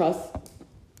don't trust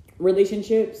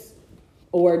relationships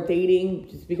or dating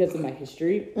just because of my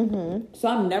history. So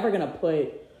I'm never gonna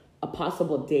put a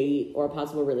possible date or a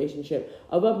possible relationship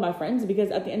above my friends,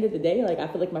 because at the end of the day, like I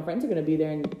feel like my friends are gonna be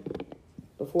there and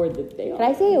before the day. Can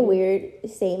I say a weird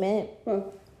statement?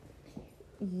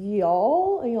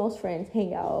 Y'all and y'all's friends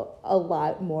hang out a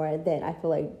lot more than I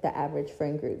feel like the average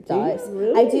friend group does.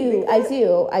 Really? I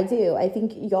do. I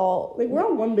think y'all like we're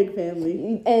all one big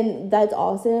family, and that's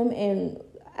awesome, and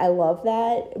I love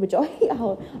that. But y'all hang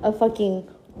out a fucking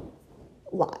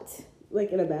lot.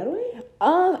 Like in a bad way?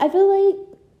 I feel like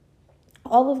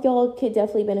all of y'all could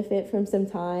definitely benefit from some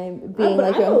time being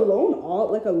I'm alone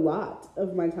a lot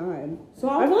of my time. So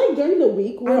I feel like during the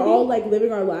week we're all like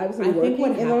living our lives and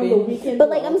working, and on the weekend. But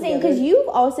like I'm saying, because you've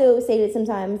also stated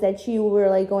sometimes that you were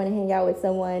like going to hang out with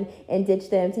someone and ditch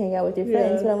them to hang out with your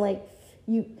friends. But I'm like,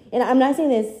 and I'm not saying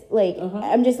this like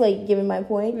I'm just like giving my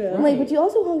point. I'm like, but you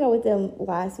also hung out with them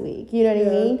last week. You know what I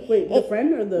mean? Wait, the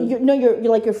friend or the you're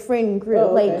like your friend group.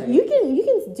 Oh, okay. Like you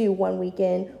can do one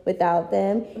weekend without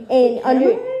them, and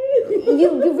you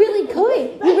really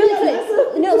could. You really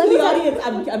could. No, let me tell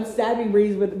you. I'm stabbing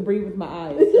Breeze with my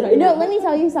eyes. Right now. Let me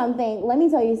tell you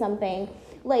something.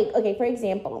 Like, okay, for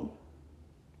example,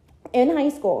 in high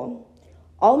school,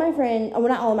 all my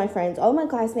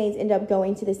classmates end up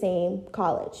going to the same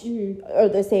college or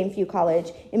the same few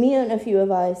college, and me and a few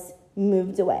of us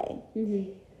moved away.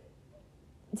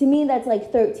 To me, that's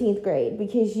like 13th grade,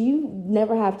 because you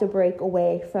never have to break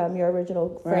away from your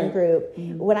original friend group.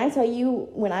 When I tell you,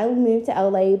 when I moved to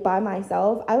LA by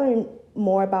myself, I learned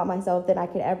more about myself than I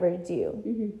could ever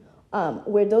do.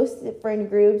 Where those friend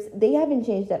groups, they haven't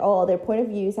changed at all. Their point of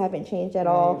views haven't changed at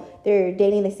all. They're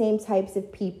dating the same types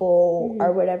of people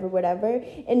or whatever.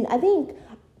 And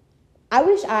I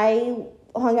wish I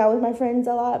hung out with my friends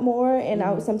a lot more.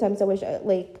 And sometimes I wish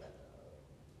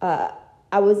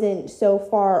I wasn't so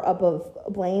far above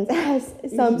Blaine's ass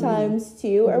sometimes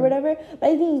too or whatever.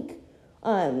 But I think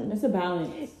it's a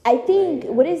balance. I think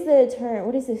what is the term?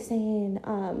 What is the saying?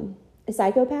 A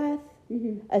psychopath.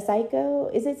 A psycho?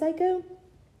 Is it psycho?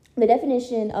 The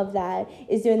definition of that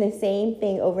is doing the same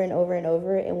thing over and over and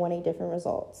over and wanting different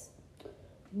results.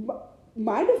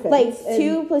 My defense, like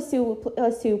 2 plus 2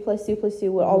 plus 2 plus 2 plus 2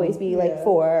 will always be like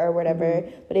 4 or whatever.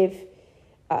 But if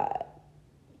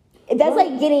that's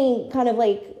like getting kind of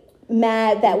like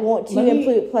mad that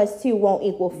 2 plus 2 won't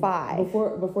equal 5.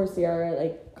 Before Ciara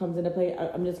like comes into play,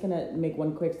 I'm just gonna make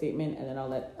one quick statement, and then I'll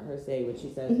let her say what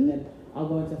she says, and then I'll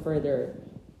go into further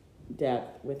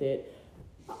depth with it.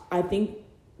 I think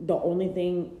the only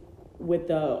thing with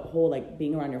the whole like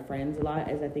being around your friends a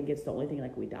lot is I think it's the only thing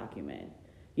like we document.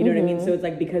 You know what I mean? So it's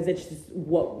like, because it's just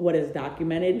what is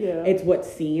documented, it's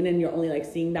what's seen, and you're only like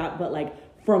seeing that. But like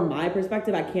from my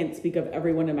perspective, I can't speak of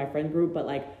everyone in my friend group, but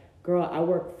like, girl, I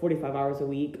work 45 hours a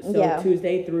week. So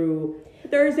Tuesday through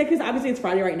Thursday, because obviously it's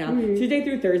Friday right now. Tuesday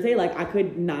through Thursday, like I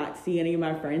could not see any of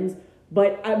my friends.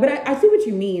 But I see what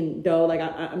you mean, though. Like,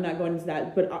 I'm not going into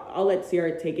that, but I'll let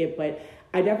Ciara take it. But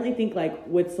I definitely think, like,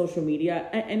 with social media,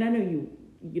 and I know you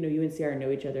and Ciara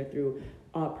know each other through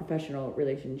professional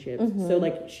relationships. So,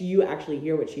 like, you actually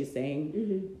hear what she's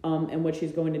saying and what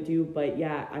she's going to do. But,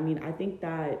 yeah, I mean, I think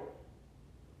that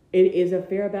it is a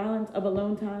fair balance of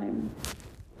alone time.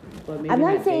 But maybe I'm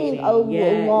not saying dating. a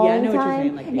long I know time, what you're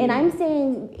saying, like, and I'm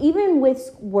saying even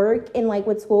with work and like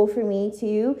with school for me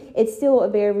too, it's still a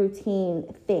very routine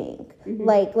thing. Mm-hmm.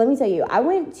 Like, let me tell you, I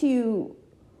went to,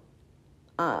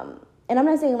 and I'm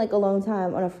not saying like alone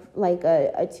time on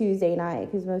a Tuesday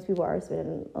night, because most people are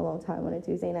spending alone time on a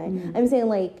Tuesday night. Mm-hmm. I'm saying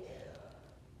like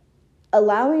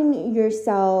allowing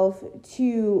yourself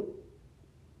to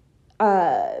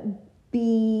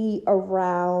be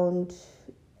around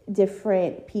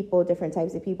different people, different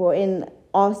types of people, and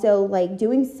also like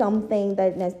doing something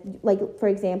that, like, for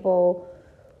example,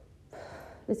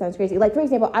 this sounds crazy. Like, for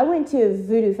example, I went to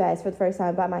Voodoo Fest for the first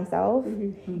time by myself,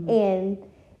 and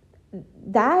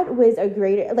that was a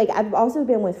great, like, I've also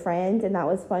been with friends, and that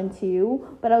was fun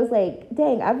too, but I was like,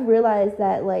 dang, I've realized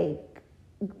that, like,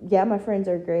 yeah, my friends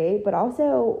are great, but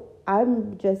also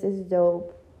I'm just as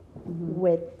dope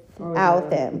without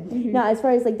them. Now, as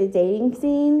far as like the dating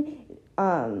scene,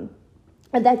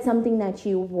 if that's something that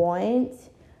you want,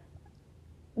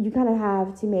 you kind of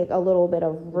have to make a little bit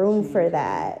of room for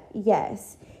that.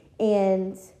 Yes.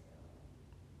 And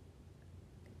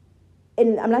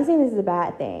I'm not saying this is a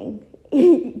bad thing,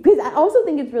 because I also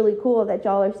think it's really cool that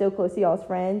y'all are so close to y'all's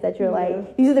friends that you're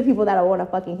like, these are the people that I want to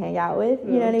fucking hang out with.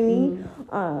 You know what I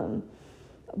mean?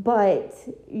 But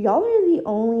y'all are the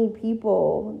only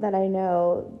people that I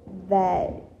know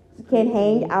that can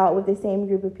hang out with the same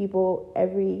group of people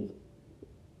every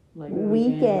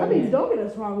weekend. I mean, don't get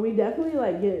us wrong. We definitely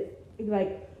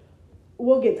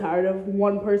we'll get tired of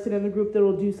one person in the group that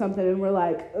will do something, and we're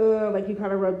like you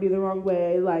kind of rubbed me the wrong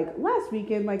way. Like last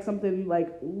weekend, like something like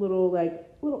little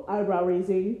eyebrow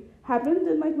raising happened,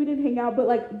 and like we didn't hang out. But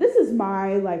like this is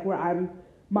my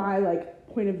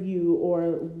point of view,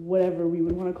 or whatever we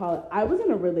would want to call it. I was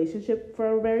in a relationship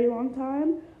for a very long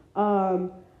time.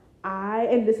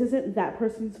 And this isn't that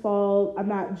person's fault. I'm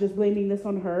not just blaming this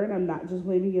on her, and I'm not just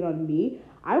blaming it on me.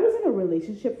 I was in a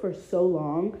relationship for so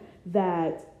long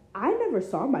that I never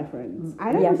saw my friends.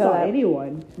 I never saw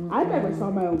anyone. I never saw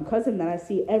my own cousin that I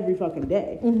see every fucking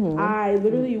day. I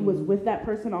literally was with that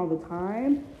person all the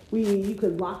time. You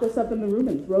could lock us up in the room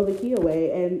and throw the key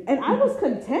away, and I was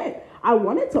content. I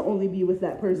wanted to only be with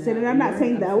that person, and I'm not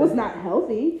saying that was not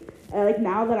healthy. And like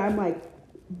now that I'm like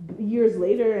years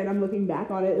later and I'm looking back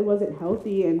on it, it wasn't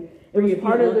healthy, and it was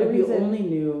part of the reason. You only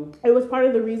knew. It was part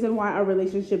of the reason why our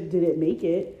relationship didn't make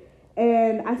it.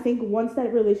 And I think once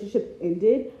that relationship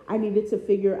ended, I needed to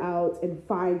figure out and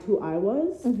find who I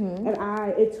was. And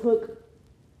it took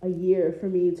a year for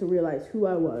me to realize who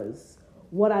I was,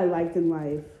 what I liked in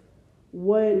life,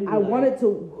 what I wanted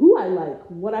to, who I like,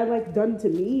 what I like done to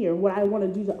me, or what I want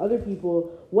to do to other people,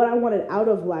 what I wanted out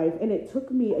of life. And it took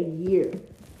me a year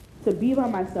to be by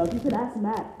myself. You could ask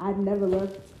Matt. I'd never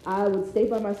left. I would stay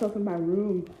by myself in my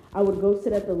room. I would go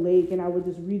sit at the lake and I would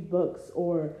just read books,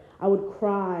 or I would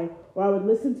cry, or I would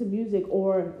listen to music,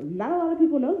 or not a lot of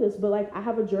people know this, but like I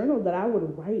have a journal that I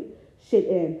would write shit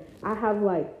in. I have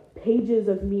like pages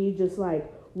of me just like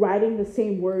writing the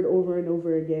same word over and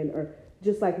over again, or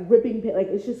just like ripping, like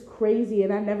it's just crazy.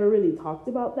 And I never really talked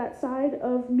about that side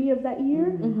of me of that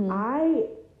year.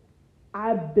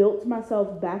 I built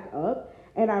myself back up,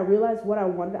 and I realized what I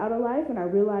wanted out of life, and I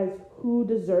realized who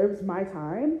deserves my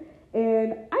time.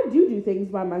 And I do things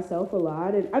by myself a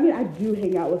lot. And I mean, I do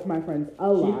hang out with my friends a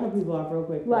lot. She cut people off real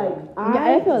quick. Like,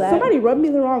 I feel that. Somebody rubbed me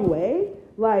the wrong way.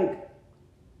 Like,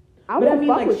 I won't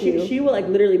fuck with you. She will like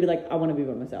literally be like, I want to be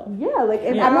by myself. Yeah, like,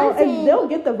 and, Yeah. and they'll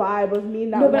get the vibe of me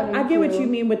not. No, but I wanting get what to. you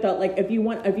mean with the like. If you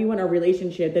want a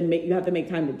relationship, then you have to make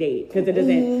time to date, because it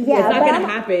doesn't. Yeah, it's not but gonna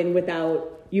happen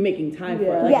without you making time for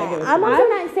it. Like, I'm also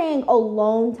not saying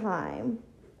alone time.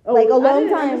 Like alone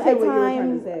time, a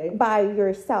time by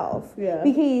yourself. Yeah.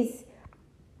 Because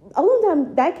alone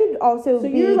time, that could also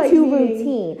be like too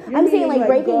routine. I'm saying like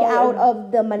breaking out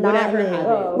of the monotony.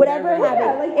 Whatever habit.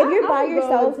 Yeah, like, if you're by I'll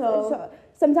yourself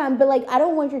sometimes, but like I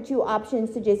don't want your two options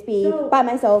to just be by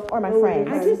myself or my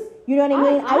friends. You know what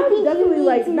I mean? I think definitely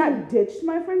like not ditched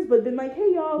my friends, but been like,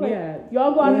 hey y'all, like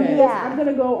y'all go out and do this. I'm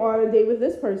gonna go on a date with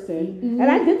this person, and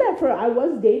I did that I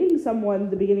was dating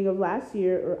someone the beginning of last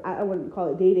year, or I wouldn't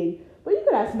call it dating, but you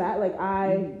could ask Matt. Like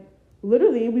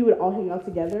literally, we would all hang out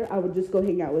together. I would just go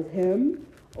hang out with him,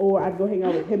 or I'd go hang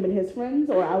out with him and his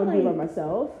friends, or I would be by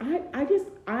myself.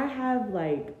 I have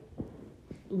like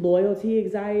loyalty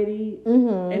anxiety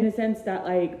in the sense that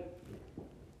like.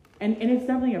 And it's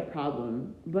definitely a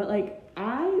problem, but like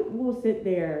I will sit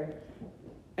there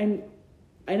and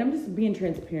I'm just being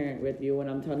transparent with you when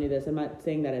I'm telling you this. I'm not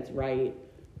saying that it's right,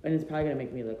 and it's probably gonna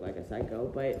make me look like a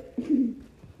psycho, but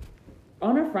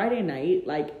on a Friday night,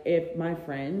 like if my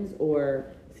friends or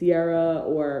Sierra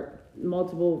or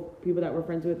multiple people that we're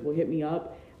friends with will hit me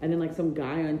up, and then like some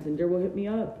guy on Tinder will hit me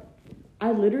up,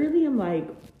 I literally am like,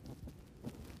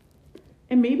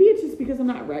 and maybe it's just because I'm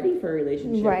not ready for a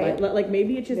relationship. Right. Like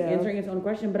maybe it's just answering its own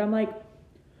question, but I'm like,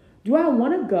 do I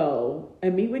want to go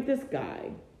and meet with this guy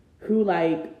who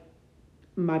like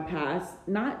my past,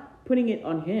 not putting it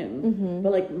on him,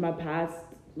 but like my past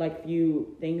like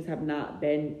few things have not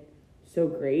been so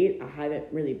great. I haven't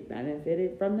really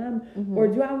benefited from them. Or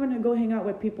do I want to go hang out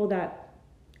with people that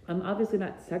I'm obviously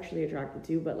not sexually attracted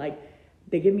to, but like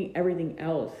they give me everything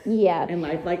else in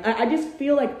life. Like I just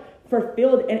feel like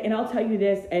fulfilled, and I'll tell you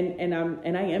this, and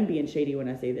I am being shady when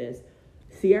I say this.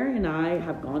 Sierra and I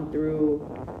have gone through,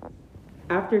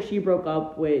 after she broke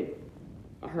up with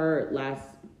her last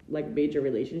like major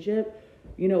relationship,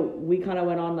 you know, we kind of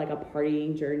went on like a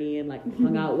partying journey and like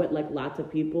hung out with like lots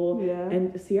of people. Yeah.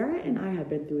 And Sierra and I have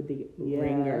been through the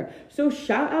ringer. So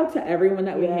shout out to everyone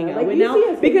that we hang out with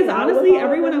now, because honestly,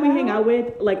 everyone that we hang out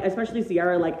with, like especially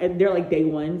Sierra, like they're like day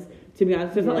ones. To be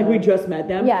honest, it's not like we just met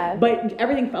them. Yeah. But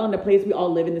everything fell into place. We all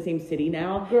live in the same city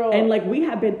now. Girl. And like we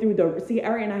have been through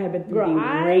Sierra and I have been through the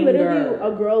ringer. Literally,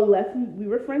 a girl left me. We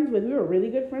were really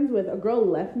good friends with. A girl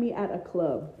left me at a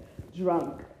club,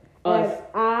 drunk. Us.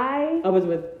 And I was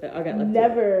with. I got left.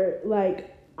 Never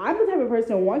like. I'm the type of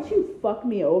person. Once you fuck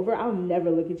me over, I'll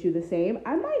never look at you the same.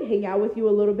 I might hang out with you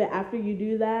a little bit after you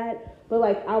do that, but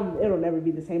like it'll never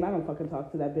be the same. I don't fucking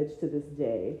talk to that bitch to this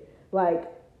day.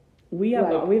 Like. We've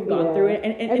gone through it,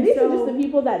 and these are just the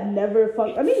people that never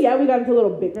fuck. I mean, yeah, we got into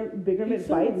little biggerment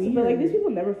fights, but like these people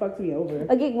never fucked me over.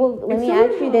 Okay, well, let me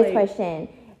ask you this question: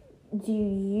 do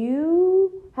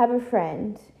you have a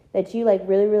friend that you like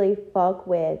really, really fuck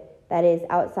with that is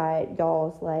outside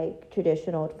y'all's like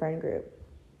traditional friend group?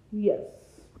 Yes.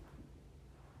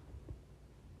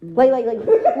 Like.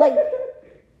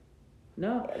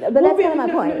 No, but that's kind of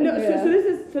my point. No,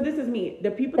 so this is me.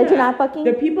 The people that you're not fucking.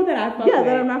 The people that I fuck with.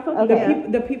 that I'm not fucking. Okay.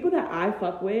 The people that I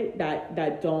fuck with that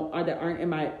aren't in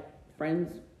my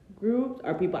friends group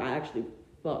are people I actually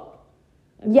fuck.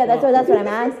 That's what I'm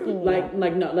asking.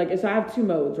 So I have two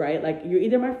modes, right? Like you're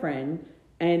either my friend,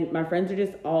 and my friends are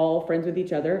just all friends with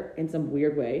each other in some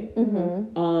weird way,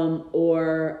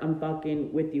 or I'm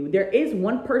fucking with you. There is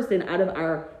one person out of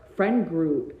our friend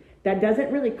group that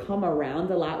doesn't really come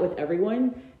around a lot with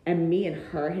everyone, and me and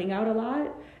her hang out a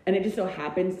lot, and it just so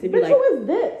happens to be like, who is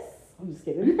this? I'm just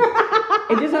kidding.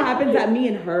 It just so happens that me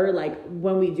and her, like,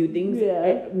 when we do things,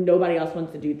 nobody else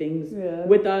wants to do things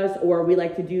with us, or we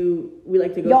like to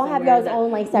go. Y'all have y'all's own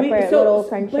like separate little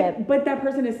friendship, but that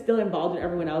person is still involved in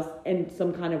everyone else in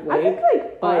some kind of way. I think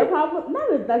like our problem, not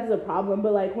that that's a problem,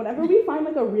 but like whenever we find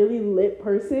like a really lit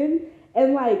person.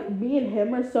 And, like, me and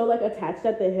him are so, like, attached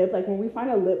at the hip. Like, when we find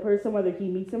a lit person, whether he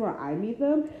meets them or I meet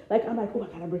them, like, I'm like, oh, I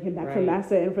gotta bring him back from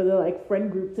NASA and for the, like, friend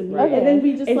group to meet. Right. And then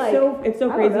we just, it's so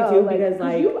crazy, too, because,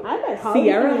 like,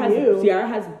 Sierra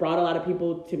has brought a lot of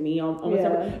people to me almost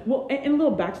every... Well, and a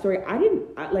little backstory,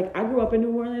 I grew up in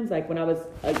New Orleans, like, when I was,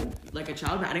 like, a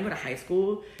child, but I didn't go to high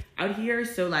school out here.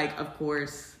 So, like, of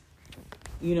course,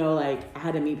 you know, like, I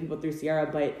had to meet people through Sierra,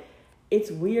 but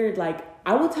it's weird. Like,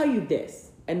 I will tell you this.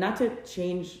 And not to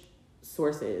change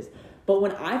sources, but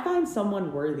when I find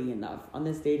someone worthy enough on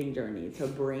this dating journey to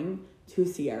bring to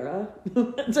Sierra,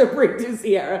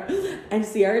 and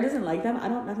Sierra doesn't like them, I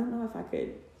don't know if I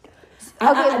could.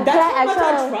 That's how much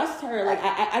I trust her. Like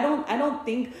I don't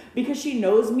think, because she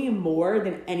knows me more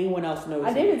than anyone else knows.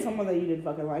 I dated someone that you didn't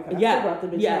fucking like. And I still brought the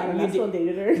bitch around, and I still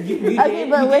dated her. Okay,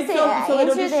 but listen,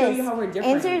 answer this.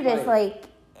 Answer this like.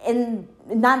 And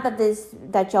not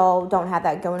that y'all don't have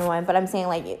that going on, but I'm saying,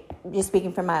 like, just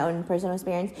speaking from my own personal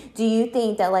experience, do you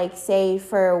think that, like, say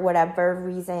for whatever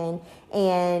reason,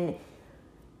 and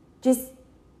this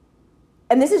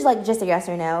is like just a yes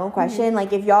or no question,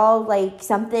 like, if y'all, like,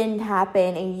 something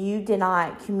happened and you did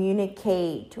not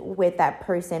communicate with that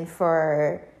person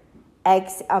for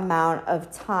X amount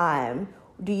of time,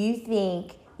 do you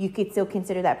think you could still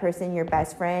consider that person your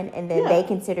best friend, and then they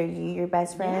consider you your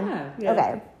best friend? Yeah.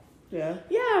 Okay. Yeah,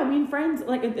 I mean, friends,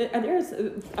 like, there's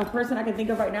a person I can think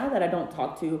of right now that I don't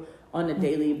talk to on a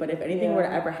daily, but if anything were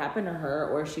to ever happen to her,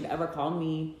 or she'd ever call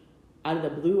me out of the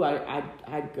blue,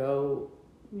 I'd go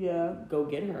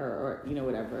get her, or, you know,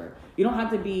 whatever. You don't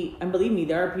have to be, and believe me,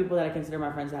 there are people that I consider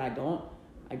my friends that I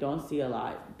don't see a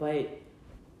lot, but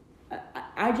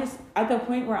I just, at the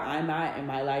point where I'm at in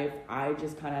my life, I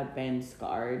just kind of been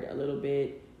scarred a little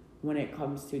bit when it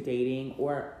comes to dating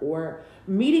or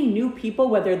meeting new people,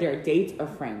 whether they're dates or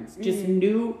friends, just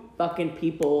new fucking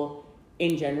people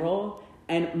in general.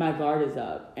 And my guard is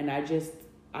up, and I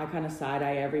kind of side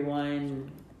eye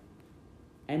everyone,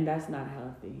 and that's not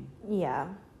healthy. Yeah.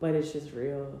 but it's just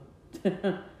real.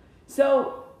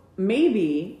 So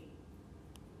maybe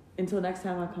until next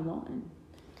time I come on,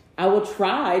 I will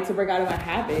try to break out of my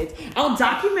habits. I'll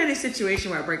document a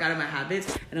situation where I break out of my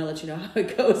habits, and I'll let you know how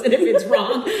it goes. And if it's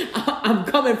wrong, I'm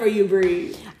coming for you,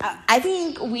 Bree. I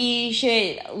think we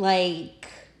should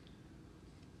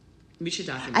We should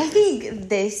document. I think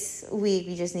this week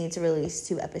we just need to release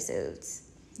 2 episodes.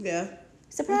 Yeah.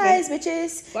 Surprise,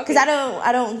 bitches! Because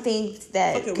I don't think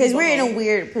that because we're in a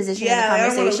weird position in the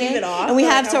conversation, and we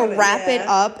have to wrap it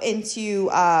up into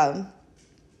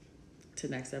to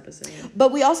next episode.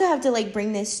 But we also have to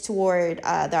bring this toward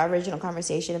the original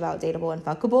conversation about Datable and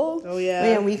Fuckable. Oh yeah,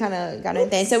 and we kind of got into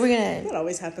that. So we're gonna. That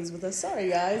always happens with us. Sorry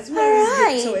guys. All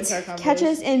right, catch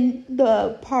us in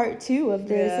the part 2 of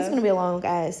this. It's gonna be a long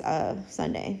ass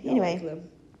Sunday. Anyway,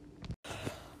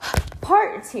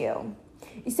 part 2.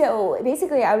 So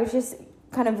basically, I was just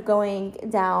kind of going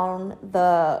down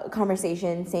the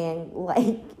conversation saying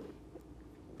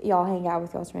y'all hang out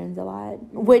with y'all's friends a lot,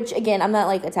 which again, I'm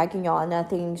not attacking y'all.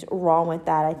 Nothing's wrong with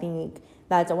that. I think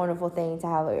that's a wonderful thing to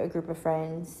have a group of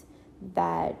friends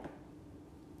that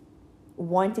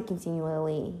want to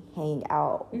continually hang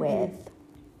out with.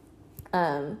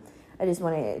 I just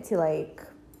wanted to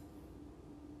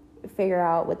figure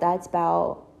out what that's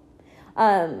about.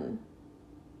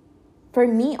 For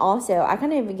me also, I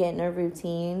kind of get in a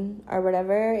routine or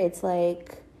whatever. It's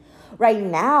right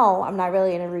now, I'm not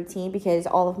really in a routine because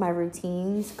all of my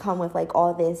routines come with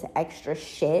all this extra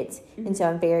shit. And so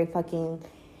I'm very fucking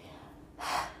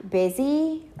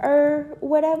busy or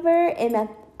whatever. And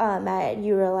Matt,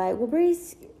 you were like, well,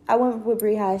 I went with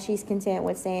Bree how she's content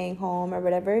with staying home or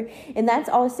whatever. And that's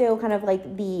also kind of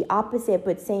the opposite,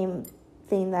 but same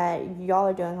thing that y'all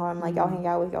are doing home. Y'all hang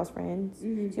out with y'all's friends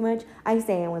too much. I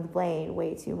stay in with Blaine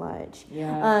way too much.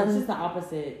 Yeah, it's just the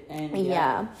opposite. And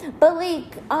yeah. But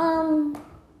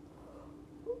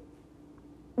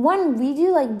one, we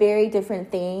do very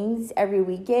different things every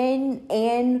weekend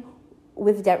and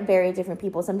with very different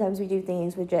people. Sometimes we do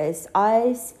things with just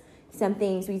us. Some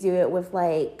things we do it with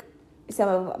some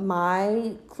of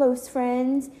my close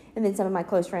friends, and then some of my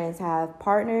close friends have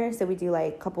partners, so we do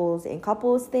couples and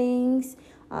couples things,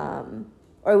 or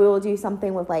we will do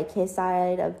something with his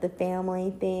side of the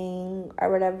family thing or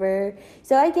whatever.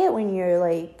 So I get when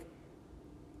you're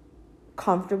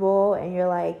comfortable and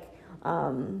you're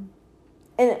and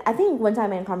I think one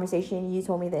time in a conversation you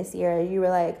told me this year, you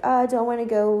were do I want to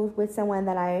go with someone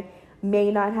that I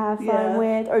may not have fun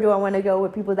with, or do I want to go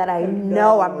with people that I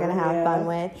know I'm gonna have fun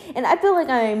with? And I feel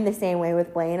I'm the same way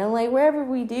with Blaine. I'm wherever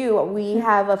we do, we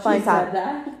have a fun time. Said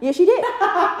that? Yeah, she did.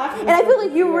 And I feel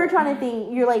you were trying to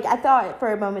think. You're I thought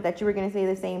for a moment that you were gonna say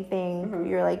the same thing.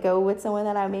 You're go with someone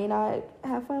that I may not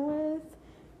have fun with,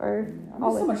 or I'm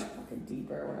so much fucking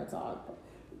deeper when I talk.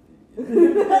 For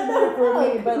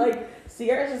me, but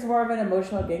Sierra's just more of an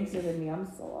emotional gangster than me. I'm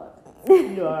so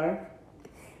You are.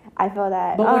 I feel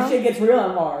that. But when shit gets real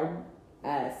and hard,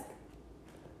 ask.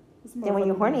 And when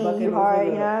you're horny, you hard,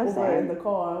 you know what I'm saying? In the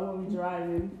car when we're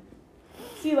driving.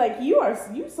 See,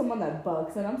 you someone that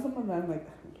bucks, and I'm someone that I'm I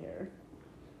don't care.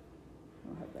 I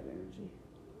don't have that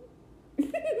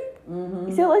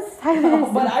energy. So let's talk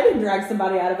about but I didn't drag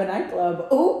somebody out of a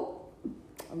nightclub. Ooh.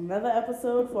 Another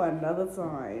episode for another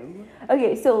time.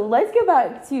 Okay, so let's get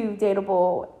back to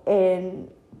Datable and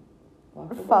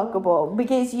Fuckable,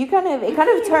 because it kind of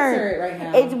turned. Right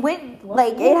now. It went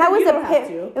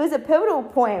it was a pivotal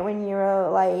point when you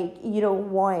were you don't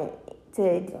want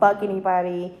to fuck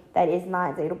anybody that is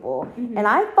not Datable, and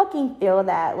I fucking feel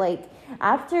that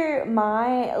after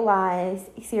my last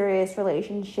serious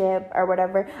relationship or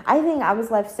whatever, I think I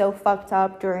was left so fucked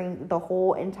up during the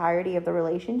whole entirety of the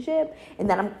relationship, and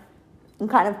then I'm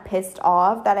kind of pissed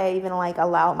off that I even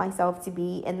allowed myself to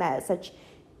be in that such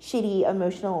shitty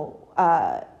emotional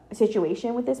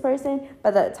situation with this person.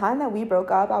 By the time that we broke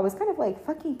up, I was kind of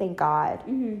fucking thank God.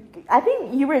 I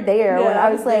think you were there when I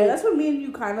was that's when me and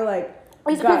you kind of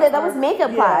because that was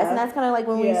makeup class, and that's kind of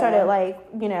when we started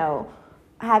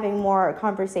having more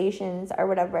conversations or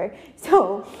whatever.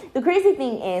 So the crazy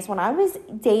thing is, when I was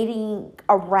dating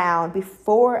around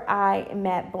before I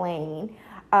met Blaine,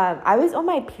 I was on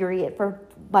my period for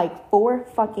 4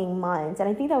 fucking months, and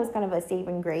I think that was kind of a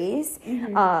saving grace.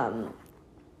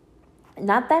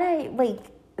 Not that I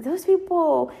those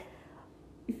people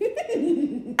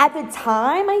at the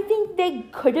time, I think they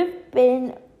could have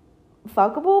been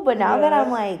fuckable, but now that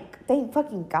I'm thank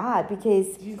fucking God,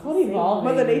 because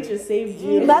Mother Nature saved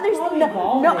you. No,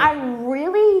 I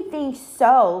really think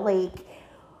so.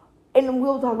 And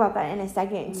we'll talk about that in a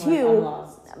second too,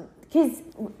 because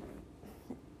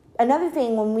another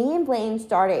thing, when me and Blaine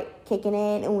started kicking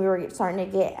in and we were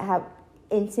starting to have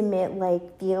intimate,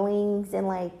 like, feelings and,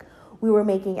 like, we were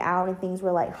making out and things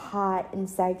were, like, hot and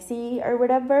sexy or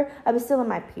whatever, I was still in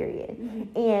my period.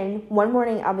 Mm-hmm. And one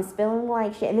morning I was feeling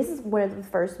like shit. And this is one of the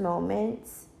first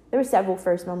moments. There were several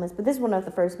first moments, but this is one of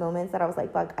the first moments that I was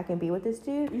like, fuck, I can be with this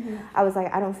dude. Mm-hmm. I was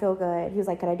like, I don't feel good. He was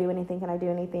like, can I do anything? Can I do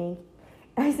anything?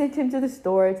 I sent him to the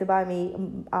store to buy me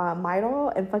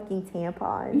Midol and fucking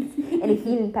tampons and a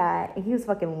heating pad, and he was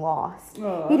fucking lost.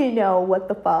 He didn't know what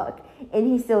the fuck, and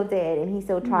he still did, and he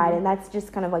still tried, and that's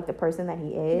just kind of like the person that he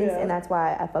is, and that's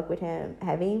why I fuck with him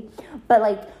heavy. But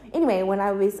like, anyway, when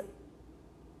I was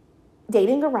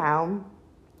dating around,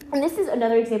 and this is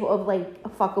another example of like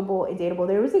Fuckable and Datable,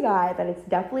 there was a guy that is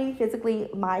definitely physically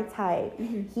my type.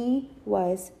 Mm-hmm. He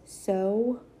was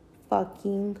so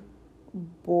fucking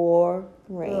boring.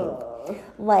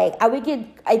 Like, I would get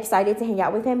excited to hang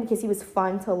out with him because he was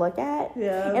fun to look at.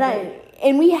 Yeah.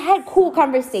 And we had cool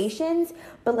conversations,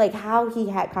 but like how he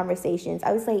had conversations,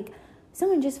 I was like,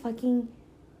 someone just fucking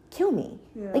kill me.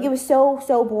 Yeah. Like, it was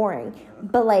so boring.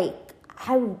 But like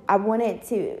I wanted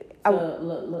to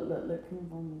look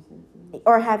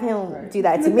or have him do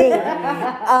that to me.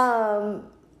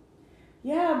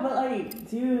 Yeah, but like,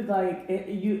 dude, like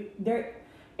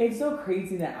it's so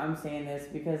crazy that I'm saying this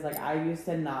because, like, I used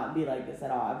to not be like this at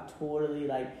all. I've totally,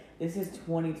 like, this is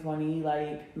 2020,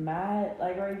 like, Matt,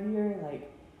 like, right here.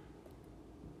 Like,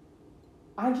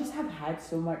 I just have had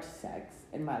so much sex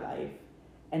in my life.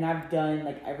 And I've done,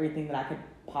 like, everything that I could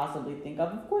possibly think of.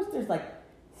 Of course, there's, like,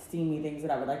 steamy things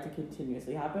that I would like to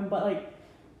continuously happen. But, like,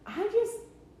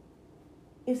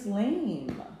 it's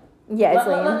lame. Yeah, it's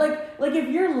lame. Like, if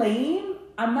you're lame,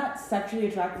 I'm not sexually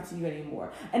attracted to you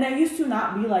anymore. And I used to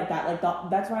not be like that. Like,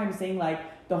 that's why I'm saying, like,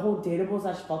 the whole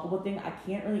dateable/fuckable thing, I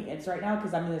can't really answer right now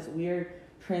because I'm in this weird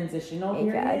transitional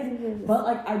period. But,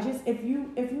 like, if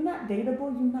you're not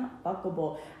dateable, you're not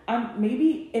fuckable.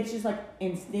 Maybe it's just, like,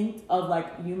 instinct of,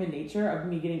 like, human nature of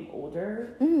me getting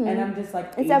older. Mm-hmm. And I'm just, like,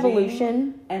 it's aging,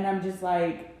 evolution. And I'm just,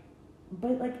 like,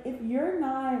 but, like, if I'm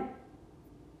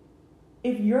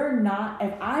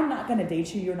not going to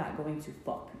date you, you're not going to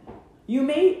fuck me. You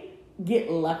may get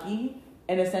lucky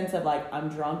in a sense of, like, I'm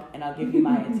drunk and I'll give you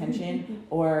my attention,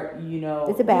 or, you know,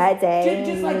 it's a bad day.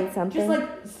 Just like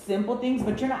simple things,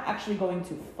 but you're not actually going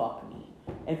to fuck me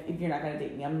if you're not gonna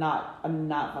date me. I'm not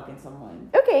fucking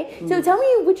someone. Okay, so tell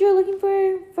me what you're looking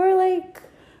for like.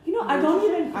 You know, I don't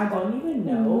even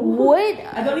know. What?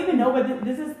 I don't even know, but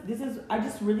this is. I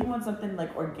just really want something,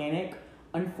 like, organic,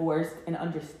 unforced, and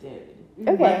understood.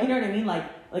 Okay. Like, you know what I mean? Like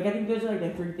I think those are, like, the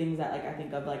three things that, like, I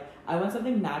think of. Like, I want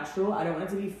something natural. I don't want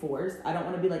it to be forced. I don't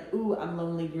want to be like, ooh, I'm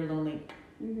lonely, you're lonely.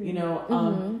 Mm-hmm. You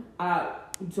know, I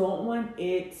don't want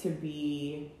it to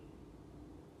be,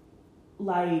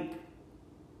 like,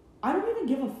 I don't even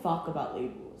give a fuck about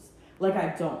labels. Like,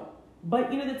 I don't.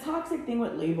 But, you know, the toxic thing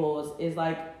with labels is,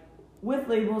 like, with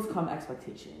labels come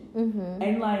expectation. Mm-hmm.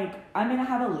 And, like, I mean, I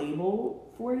have a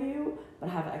label for you, but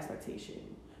I have an expectation.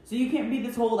 So you can't be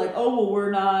this whole, like, oh, well,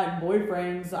 we're not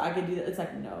boyfriends, so I could do that. It's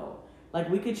like, no. Like,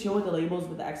 we could chill with the labels,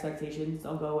 but the expectations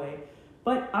don't go away.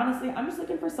 But honestly, I'm just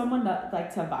looking for someone that,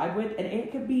 like, to vibe with, and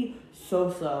it could be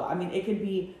so slow. I mean, it could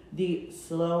be the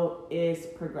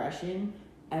slowest progression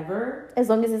ever. As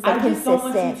long as it's, like, consistent. I just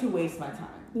don't want you to waste my time.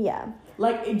 Yeah.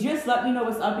 Like, just let me know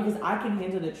what's up because I can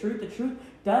handle the truth. The truth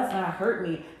does not hurt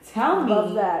me. Tell me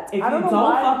if you don't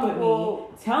fuck with me.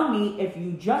 Tell me if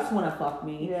you just want to fuck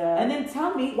me. Yeah. And then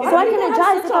tell me. So I can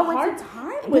adjust if I want to.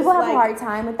 People have a hard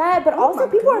time with that, but also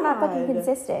people are not fucking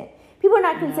consistent. People are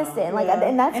not consistent. Like,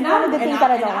 and that's one of the things that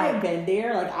I don't like. I've been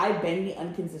there. Like, I've been the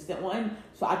inconsistent one.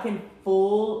 So I can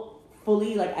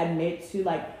fully, like, admit to,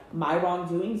 like, my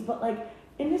wrongdoings. But, like,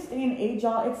 in this day and age,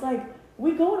 y'all, it's like,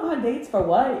 we going on dates for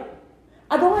what?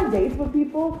 I go on dates with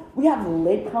people. We have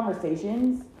lit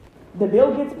conversations. The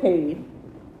bill gets paid.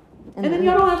 And then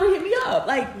y'all don't ever hit me up.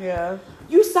 Like, yeah.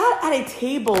 You sat at a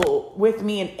table with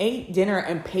me and ate dinner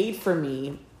and paid for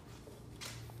me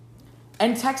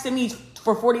and texted me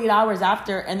for 48 hours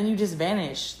after, and then you just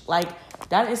vanished. Like,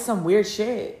 that is some weird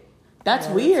shit. That's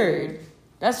weird.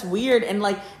 That's weird. And,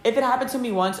 like, if it happened to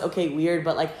me once, okay, weird.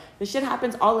 But, like, this shit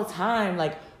happens all the time.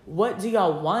 Like, what do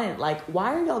y'all want? Like,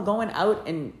 why are y'all going out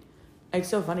and... It's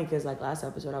so funny because, like, last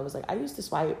episode, I was like, I used to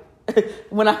swipe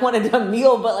when I wanted a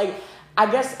meal, but, like,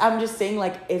 I guess I'm just saying,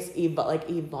 like, it's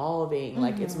evolving,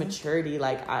 like, it's maturity.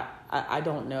 Like, I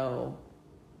don't know.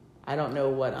 I don't know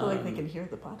what. I feel like they can hear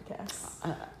the podcast.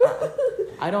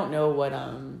 I don't know what.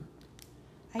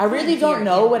 I really don't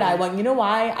know what I want. You know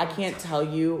why? I can't tell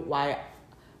you why.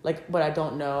 Like, but I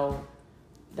don't know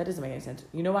that doesn't make any sense.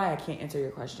 You know why I can't answer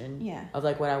your question? Yeah. Of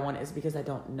like what I want is because I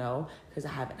don't know, because I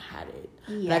haven't had it.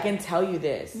 Yeah. But I can tell you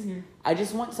this. I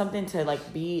just want something to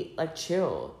like be like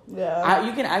chill. Yeah.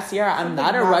 You can ask Sierra, I'm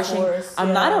not a rushing,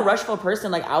 I'm not a rushful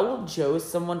person. Like I will joe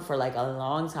someone for like a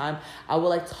long time. I will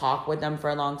like talk with them for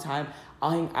a long time.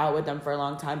 I'll hang out with them for a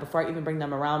long time before I even bring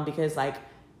them around, because like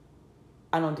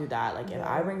I don't do that. Like if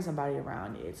I bring somebody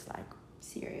around, it's like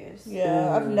serious. Yeah,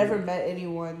 Ooh. I've never met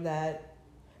anyone that,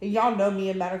 and y'all know me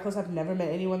in Matter Close, I've never met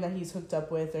anyone that he's hooked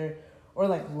up with or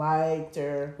like liked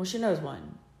or. Well, she knows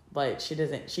one, but she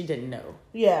didn't know.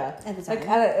 Yeah. At the time.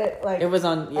 It was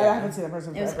on, I haven't seen that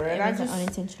person forever. It and was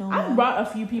unintentional. I've brought a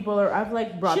few people, or I've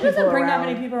like brought She people doesn't bring around. that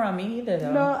many people around me either,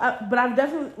 though. No, but I've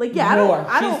definitely, like,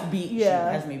 She's beat.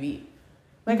 Yeah. She has me beat.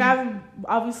 Like, I've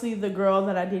obviously the girl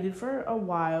that I dated for a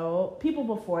while. People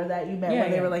before that you met when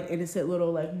they were like innocent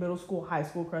little like middle school, high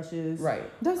school crushes. Right.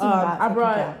 I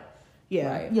brought, right.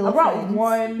 I brought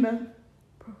one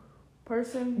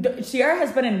person. Sierra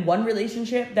has been in one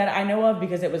relationship that I know of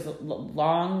because it was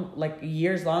long, like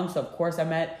years long. So of course I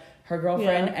met her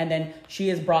girlfriend, and then she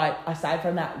has brought, aside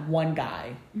from that one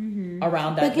guy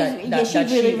around that she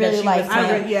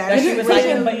was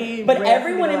liking, but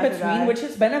everyone in between, which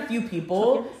has been a few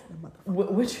people,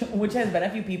 which has been a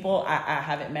few people I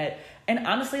haven't met. And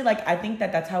honestly, like I think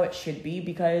that's how it should be,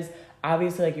 because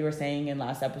obviously, like you were saying in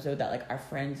last episode, that like our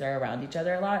friends are around each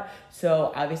other a lot.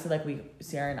 So obviously, like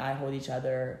Sierra and I hold each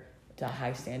other to a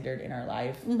high standard in our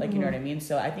life. Like, you know what I mean?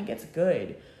 So I think it's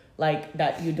good, like,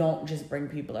 that you don't just bring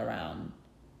people around,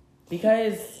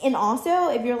 because. And also,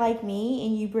 if you're like me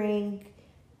and you bring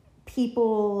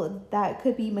people that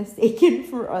could be mistaken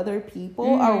for other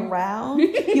people around,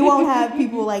 you won't have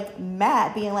people like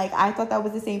Matt being like, I thought that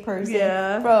was the same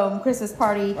person from Christmas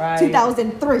Party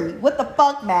 2003. What the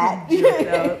fuck, Matt?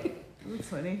 That's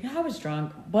funny. Yeah, I was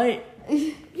drunk, but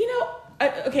you know,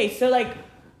 okay. So like,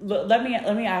 let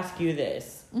me ask you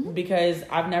this, because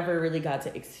I've never really got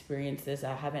to experience this.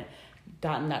 I haven't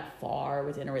gotten that far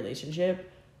within a relationship.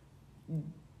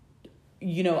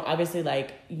 You know, obviously,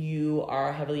 like, you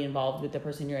are heavily involved with the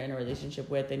person you're in a relationship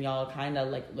with, and y'all kind of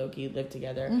like low-key live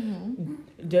together.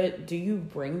 Do you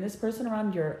bring this person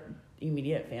around your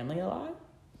immediate family a lot?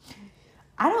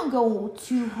 I don't go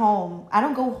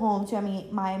home to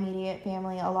my immediate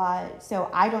family a lot, so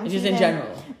I don't. Just in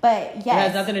general. But yes, it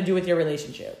has nothing to do with your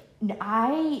relationship.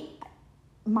 My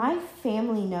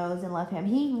family knows and love him.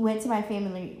 He went to my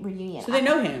family reunion, so they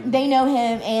know him. They know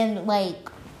him, and like,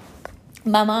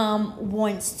 my mom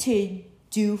wants to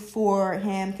do for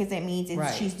him because it means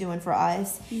she's doing for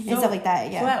us and stuff like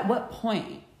that. Yeah. So at what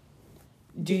point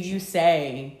do you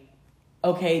say,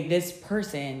 okay, this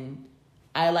person,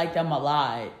 I like them a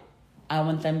lot, I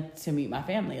want them to meet my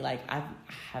family? Like, I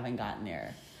haven't gotten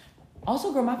there.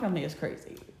 Also, girl, my family is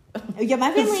crazy. Yeah,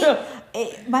 my family.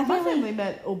 My family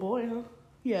met. Oh boy, huh?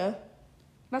 Yeah,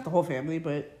 not the whole family,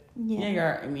 but. Yeah,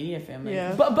 your immediate family.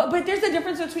 Yeah. But there's a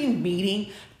difference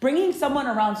between bringing someone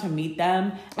around to meet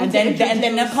them, and then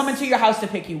them coming to your house to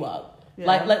pick you up.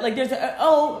 Yeah. Like there's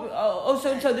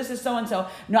so this is so and so.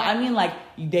 No, I mean, like,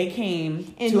 they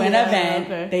came to an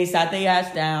event, they sat their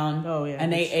ass down,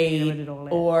 and they ate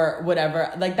or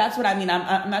whatever. Like, that's what I mean.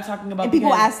 I'm not talking about. And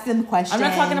people ask them questions. I'm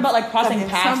not talking about like crossing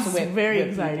paths with very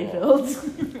anxiety filled.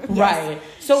 Right.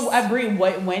 So, Brie,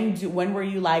 when were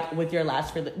you like with your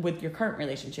current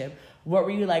relationship? What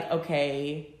were you like?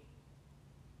 Okay.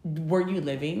 Were you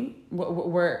living?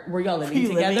 Were y'all living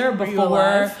together before?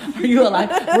 Are you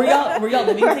alive? Were y'all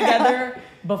living together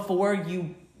before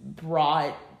you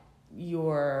brought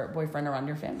your boyfriend around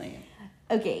your family?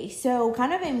 Okay, so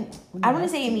kind of I want to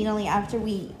say immediately after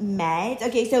we met.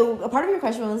 Okay, so a part of your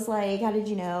question was like, how did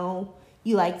you know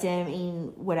you liked him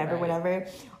and whatever.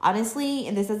 Honestly,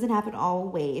 and this doesn't happen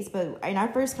always, but in our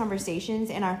first conversations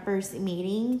and our first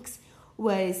meetings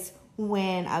was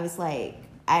when I was like,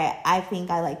 I think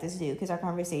I like this dude, because our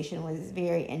conversation was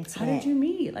very intimate. How did you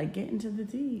meet? Like, get into the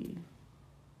tea.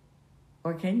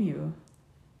 Or can you?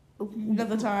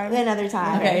 Another time.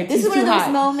 Okay. This is one of those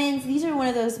moments. These are one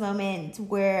of those moments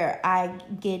where I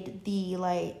get the,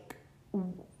 like,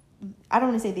 I don't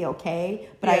want to say the okay,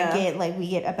 but I get, like, we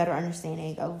get a better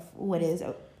understanding of what is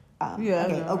I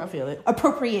feel it.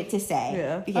 appropriate to say.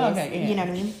 Yeah. Because, you know what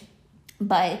I mean?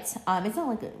 But it's not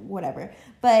like whatever.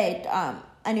 But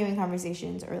I knew in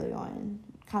conversations early on,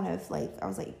 kind of like, I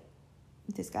was like,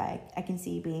 this guy, I can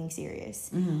see being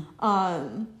serious.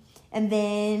 Mm-hmm. And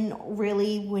then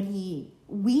really when we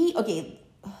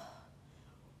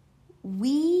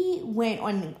went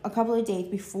on a couple of dates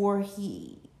before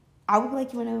I would be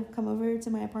like, you want to come over to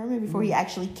my apartment, before he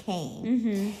actually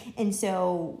came. And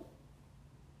so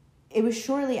it was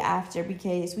shortly after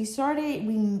because we started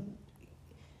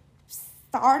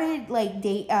like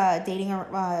dating.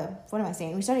 What am I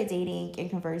saying? We started dating and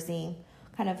conversing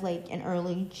kind of like in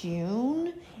early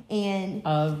June and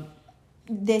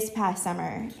this past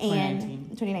summer and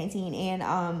 2019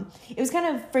 and it was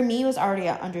kind of, for me, it was already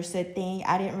an understood thing.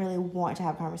 I didn't really want to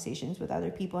have conversations with other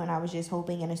people, and I was just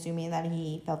hoping and assuming that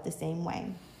he felt the same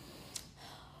way.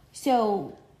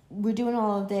 So we're doing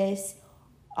all of this.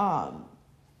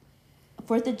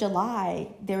 4th of July,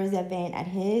 there was an event at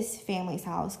his family's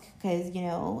house because, you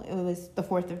know, it was the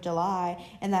 4th of July,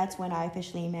 and that's when I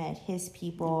officially met his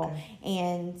people. Okay.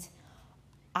 And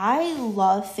I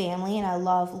love family and I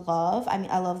love love. I mean,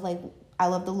 I love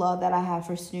the love that I have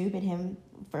for Snoop and him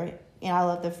and I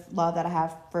love the love that I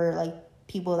have for like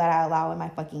people that I allow in my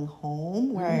fucking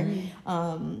home where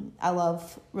I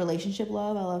love relationship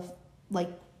love. I love like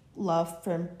love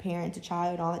from parent to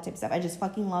child, all that type of stuff. I just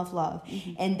fucking love love.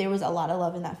 And there was a lot of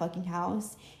love in that fucking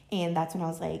house. And that's when I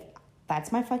was like,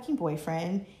 that's my fucking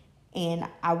boyfriend. And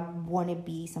I want to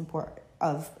be some part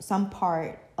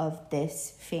of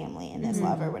this family and this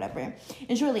love or whatever.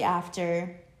 And shortly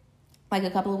after, like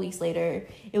a couple of weeks later,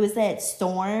 it was that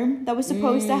storm that was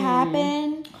supposed to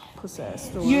happen.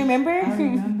 Storm. You remember? I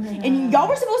remember that. And y'all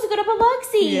were supposed to go to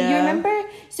Biloxi. Yeah. You remember?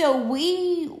 So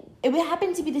it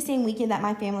happened to be the same weekend that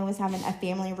my family was having a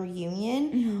family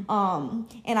reunion.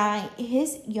 And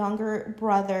his younger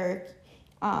brother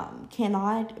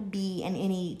cannot be in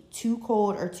any too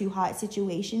cold or too hot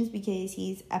situations because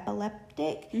he's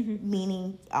epileptic,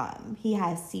 meaning he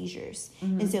has seizures.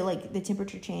 And so like the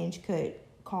temperature change could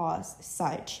cause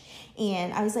such.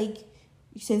 And I was like,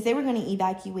 since they were going to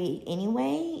evacuate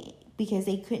anyway, because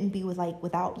they couldn't be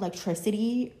without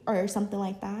electricity or something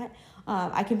like that,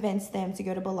 I convinced them to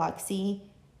go to Biloxi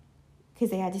because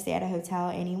they had to stay at a hotel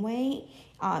anyway.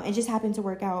 It just happened to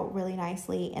work out really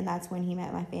nicely, and that's when he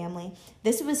met my family.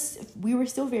 We were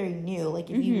still very new, like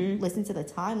if you listen to the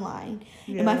timeline.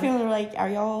 Yeah. And my family were like, are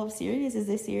y'all serious? Is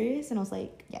this serious? And I was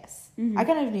like, yes. I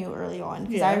kind of knew early on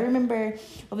because I remember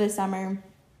over the summer,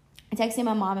 I texted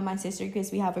my mom and my sister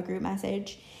because we have a group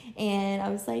message. And I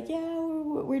was like, yeah,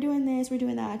 we're doing this, we're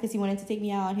doing that. Because he wanted to take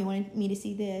me out. He wanted me to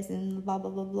see this and blah,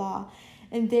 blah, blah, blah.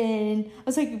 And then I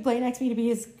was like, play next to me to be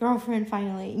his girlfriend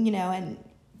finally, you know. And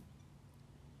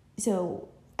so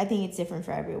I think it's different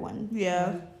for everyone.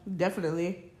 Yeah,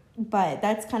 definitely. But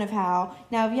that's kind of how.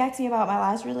 Now, if you ask me about my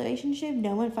last relationship,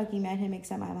 no one fucking met him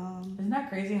except my mom. Isn't that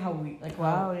crazy how we, like,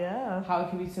 wow, yeah. How it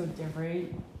can be so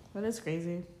different? That is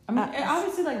crazy. I mean,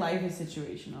 obviously, like, life is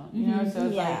situational, you know? So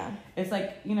it's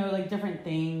like, you know, like, different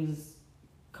things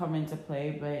come into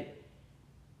play. But,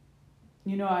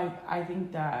 you know, I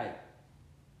think that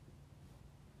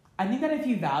if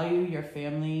you value your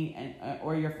family and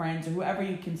or your friends or whoever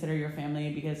you consider your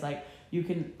family, because, like, you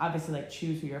can obviously, like,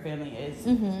 choose who your family is.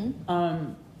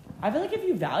 I feel like if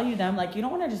you value them, like, you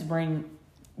don't want to just bring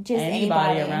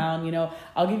anybody around, you know?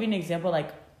 I'll give you an example,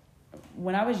 like,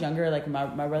 when I was younger, like, my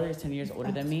brother is 10 years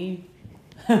older than me.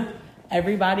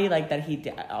 Everybody, like,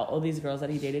 that all these girls that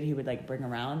he dated, he would, like, bring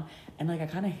around. And, like, I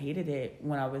kind of hated it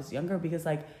when I was younger because,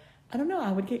 like, I don't know,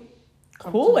 I would get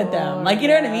cool with them. Like, you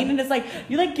know what I mean? And it's, like,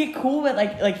 you, like, get cool with,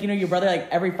 like you know, your brother, like,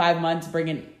 every 5 months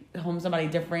bringing home somebody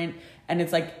different. And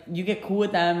it's, like, you get cool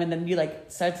with them. And then you,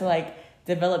 like, start to, like,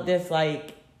 develop this,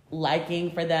 like,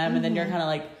 liking for them. And then you're kind of,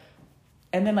 like,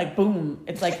 and then, like, boom,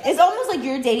 it's like... It's almost like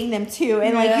you're dating them, too,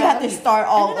 and, like, you have to start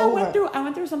all over. I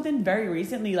went through something very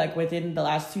recently, like, within the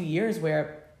last 2 years,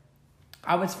 where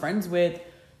I was friends with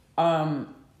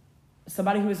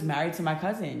somebody who was married to my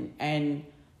cousin, and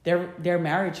their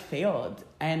marriage failed.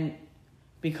 And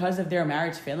because of their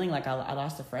marriage failing, like, I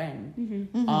lost a friend.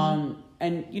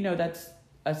 And, you know, that's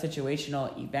a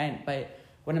situational event. But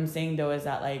what I'm saying, though, is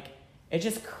that, like, it's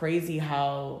just crazy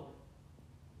how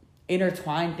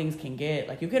intertwined things can get.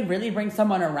 Like, you can really bring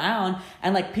someone around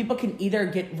and, like, people can either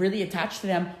get really attached to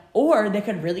them or they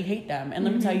could really hate them. And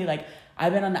let me tell you, like,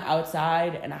 I've been on the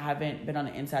outside and I haven't been on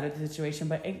the inside of the situation,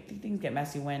 but things get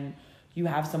messy when you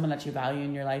have someone that you value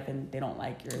in your life and they don't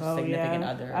like your significant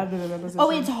other. I've been in that position. Oh,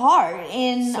 it's hard.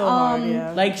 And so hard,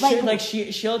 yeah.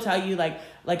 She'll tell you like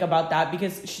about that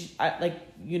because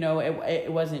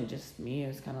it wasn't just me. It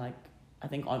was kind of like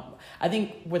I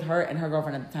think with her and her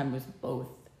girlfriend at the time, it was both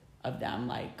of them.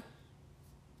 Like,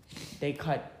 they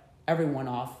cut everyone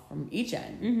off from each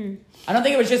end. I don't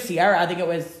think it was just Sierra. I think it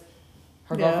was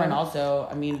her girlfriend also.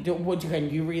 I mean, can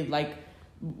you read, like,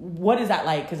 what is that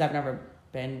like? Because I've never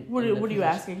been. What are you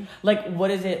asking? Like, what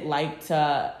is it like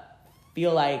to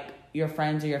feel like your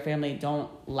friends or your family don't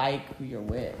like who you're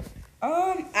with?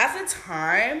 At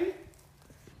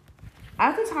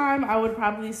the time, I would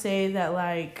probably say that,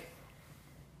 like,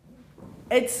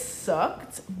 it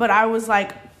sucked, but I was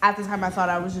like, at the time I thought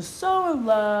I was just so in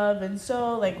love and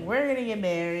so like we're gonna get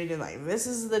married and like this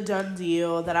is the done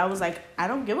deal, that I was like, I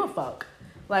don't give a fuck.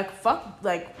 Like fuck,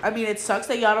 like I mean it sucks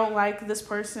that y'all don't like this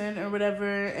person or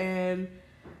whatever, and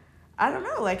I don't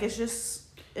know, like it's just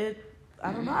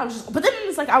I don't know. I was just, but then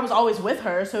it's like I was always with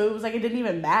her, so it was like it didn't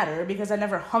even matter because I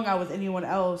never hung out with anyone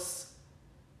else.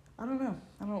 I don't know.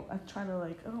 I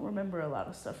don't remember a lot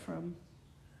of stuff from,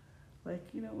 like,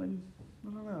 you know, when,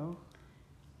 I don't know.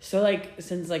 So, like,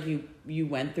 since, like, you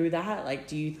went through that, like,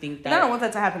 do you think that... And I don't want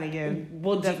that to happen again.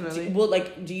 Well, definitely.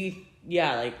 Do you...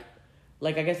 Yeah,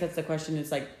 like, I guess that's the question.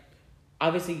 It's, like,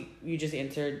 obviously, you just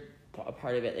answered a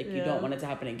part of it. Like, you don't want it to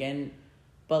happen again.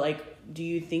 But, like, do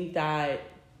you think that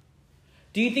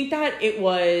it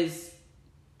was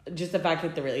just the fact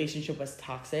that the relationship was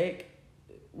toxic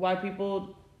why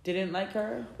people didn't like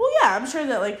her? Well, yeah, I'm sure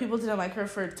that, like, people didn't like her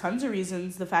for tons of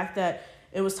reasons. The fact that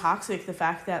it was toxic, the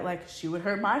fact that, like, she would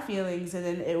hurt my feelings and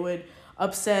then it would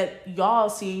upset y'all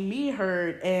seeing me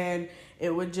hurt, and it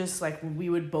would just, like, we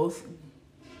would both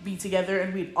be together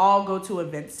and we'd all go to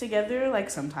events together.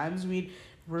 Like, sometimes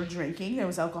we're drinking, there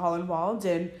was alcohol involved,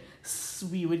 and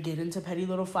we would get into petty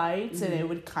little fights, and it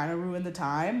would kind of ruin the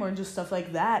time, or just stuff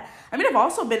like that. I mean, I've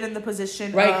also been in the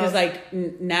position right, because like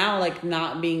now, like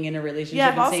not being in a relationship,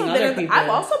 yeah, and seeing other people. I've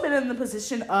also been in the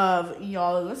position of,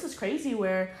 y'all, this is crazy,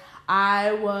 where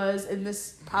I was, and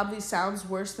this probably sounds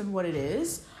worse than what it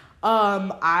is.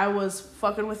 I was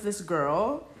fucking with this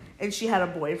girl, and she had a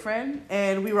boyfriend,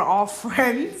 and we were all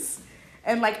friends,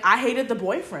 and like I hated the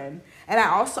boyfriend, and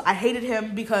I hated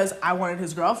him because I wanted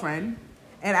his girlfriend.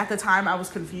 And at the time, I was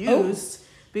confused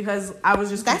because I was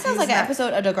just confused. That sounds like an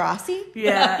episode of Degrassi.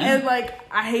 Yeah, and, like,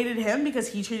 I hated him because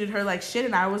he treated her like shit,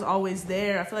 and I was always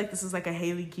there. I feel like this is, like, a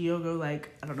Haley Kiyoko, like,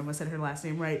 I don't know if I said her last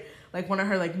name right, like, one of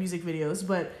her, like, music videos.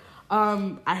 But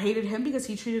I hated him because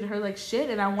he treated her like shit,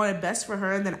 and I wanted best for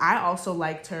her, and then I also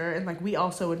liked her, and, like, we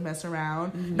also would mess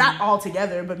around. Mm-hmm. Not all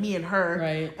together, but me and her.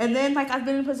 Right. And then, like, I've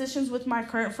been in positions with my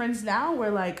current friends now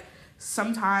where, like,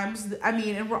 sometimes, I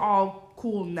mean, and we're all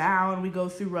cool now and we go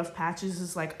through rough patches.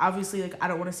 It's like, obviously, like, I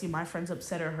don't want to see my friends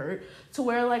upset or hurt, to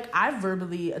where, like, I've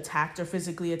verbally attacked or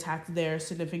physically attacked their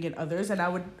significant others, and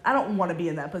I don't want to be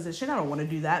in that position. I don't want to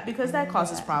do that because that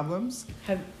causes problems.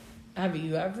 Have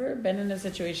you ever been in a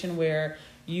situation where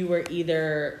you were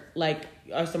either like,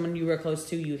 or someone you were close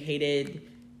to, you hated,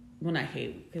 well, not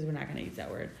hate, because we're not going to use that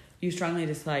word, you strongly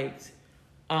disliked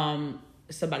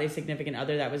somebody's significant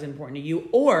other that was important to you,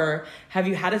 or have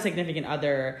you had a significant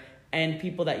other and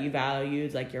people that you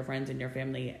valued, like your friends and your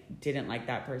family, didn't like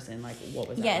that person? Like, what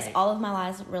was that Yes, like? all of my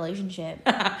last relationship.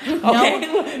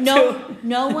 Okay.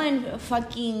 No one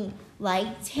fucking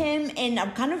liked him. And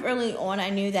kind of early on, I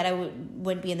knew that I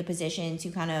would be in the position to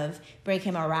kind of break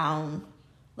him around,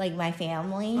 like, my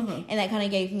family. Mm-hmm. And that kind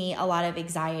of gave me a lot of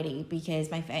anxiety because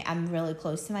I'm really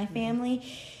close to my family.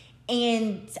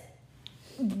 And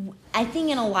I think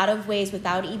in a lot of ways,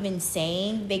 without even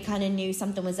saying, they kind of knew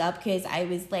something was up because I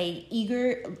was, like,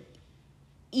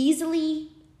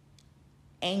 easily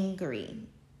angry.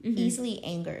 Mm-hmm. Easily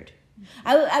angered.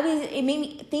 It made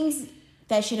me, things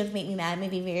that should have made me mad, made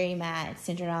me very mad,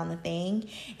 centered on the thing.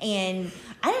 And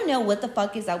I don't know what the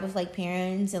fuck is up with, like,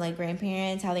 parents and, like,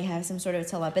 grandparents, how they have some sort of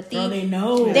telepathy. Oh, they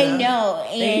know. They know.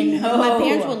 And my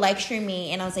parents would lecture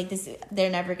me, and I was like, they're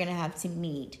never going to have to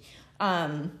meet.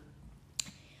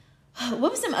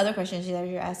 What was some other questions that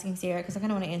you were asking, Sarah? Because I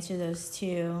kind of want to answer those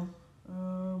too. I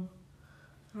don't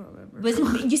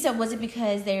remember. You said, was it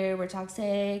because they were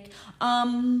toxic?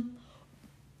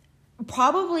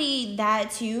 Probably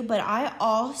that too, but I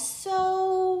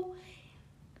also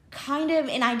kind of,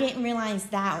 and I didn't realize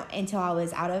that until I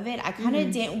was out of it, I kind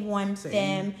of didn't want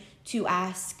them to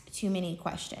ask too many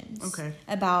questions. Okay.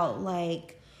 About,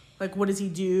 like, what does he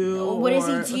do? What does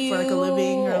he do? For, like, a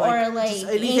living? Or like just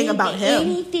anything about him?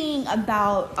 Anything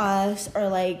about us, or,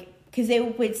 like, because they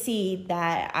would see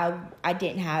that I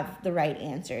didn't have the right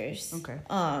answers. Okay.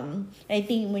 I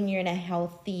think when you're in a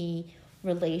healthy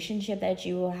relationship that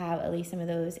you will have at least some of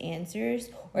those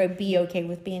answers, or be okay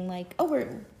with being like, oh,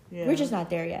 we're just not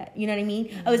there yet. You know what I mean?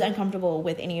 Mm-hmm. I was uncomfortable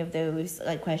with any of those,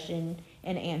 like, question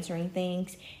and answering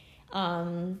things.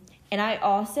 And I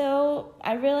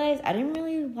realized I didn't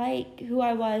really like who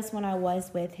I was when I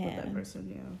was with him. With that person,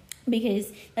 yeah.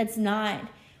 Because that's not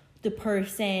the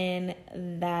person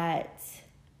that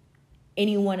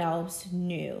anyone else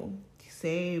knew.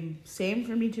 Same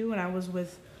for me too. When I was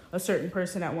with a certain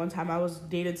person at one time, I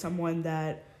dated someone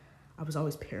that I was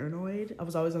always paranoid. I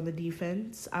was always on the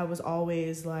defense. I was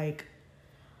always like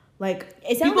Like,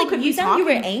 it sounded people like could you be sound you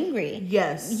were talking. angry.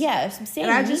 Yes. Yes. Same,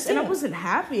 and I wasn't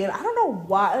happy. And I don't know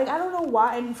why. Like, I don't know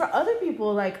why. And for other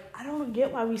people, like, I don't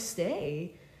get why we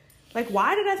stay. Like,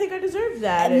 why did I think I deserved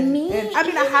that? And I mean,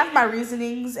 I have my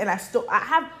reasonings, and I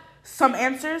have some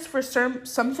answers for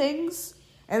some things.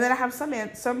 And then I have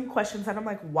some questions that I'm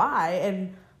like, why?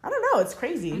 And I don't know. It's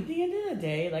crazy. At the end of the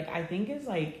day, like, I think it's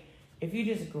like, if you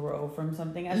just grow from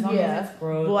something, as long as it's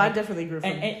growth. Well, like, I definitely grew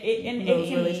from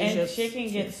those relationships. And shit can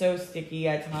get so sticky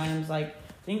at times. Like,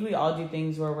 I think we all do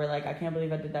things where we're like, I can't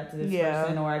believe I did that to this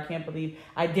person, or I can't believe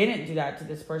I didn't do that to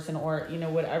this person, or, you know,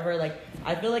 whatever. Like,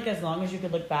 I feel like as long as you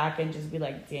could look back and just be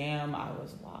like, damn, I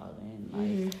was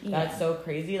wildin'. Like, that's so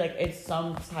crazy. Like, it's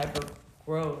some type of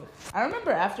growth. I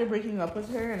remember after breaking up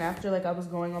with her, and after, like, I was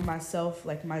going on myself,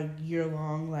 like, my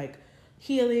year-long, like,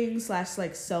 healing /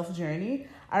 like, self-journey,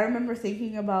 I remember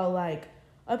thinking about, like,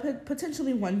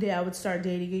 potentially one day I would start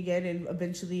dating again and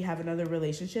eventually have another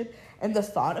relationship. And the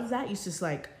thought of that used to just,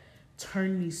 like,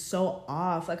 turn me so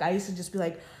off. Like, I used to just be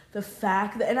like, the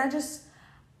fact that... And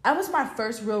I was my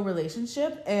first real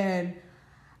relationship, and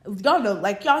y'all know,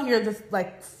 like, y'all hear this,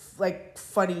 like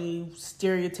funny,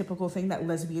 stereotypical thing that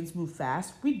lesbians move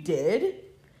fast. We did.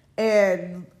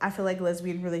 And I feel like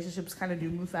lesbian relationships kind of do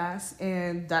move fast.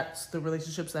 And that's the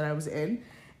relationships that I was in.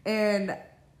 And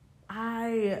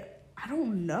I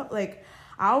don't know, like,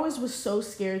 I always was so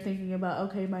scared thinking about,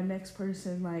 okay, my next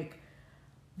person, like,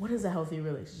 what is a healthy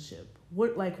relationship?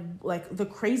 What, like the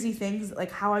crazy things,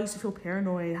 like, how I used to feel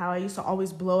paranoid, how I used to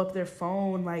always blow up their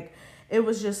phone, like, it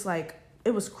was just, like,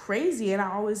 it was crazy. And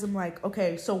I always am like,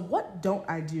 okay, so what don't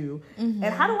I do? Mm-hmm.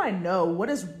 And how do I know what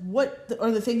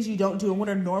are the things you don't do, and what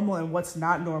are normal and what's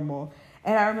not normal?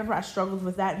 And I remember I struggled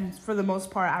with that, and for the most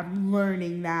part, I'm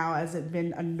learning now as it's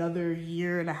been another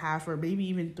year and a half, or maybe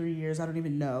even 3 years, I don't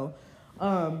even know.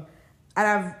 And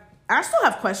I still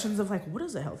have questions of, like, what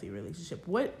is a healthy relationship?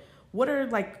 What are,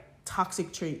 like,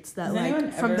 toxic traits that,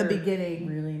 like, from the beginning?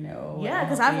 Really know? Yeah,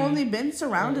 because I've only been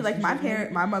surrounded, like,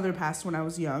 my mother passed when I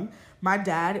was young. My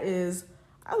dad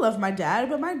I love my dad,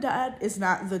 but my dad is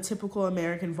not the typical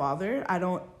American father.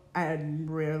 I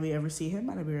rarely ever see him.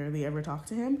 I rarely ever talk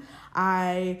to him.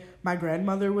 My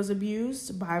grandmother was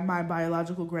abused by my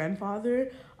biological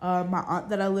grandfather. My aunt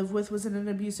that I live with was in an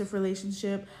abusive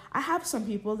relationship. I have some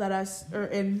people that are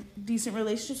in decent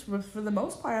relationships, but for the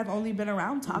most part, I've only been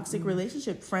around toxic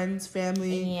relationship, friends,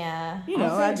 family. Yeah. You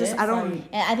know, I don't.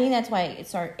 And I think that's why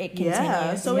it continues.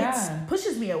 Yeah, so it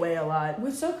pushes me away a lot.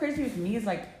 What's so crazy with me is,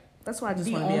 like, that's why I just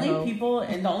the want to be a hoe.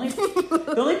 the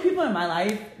only people in my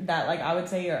life that, like, I would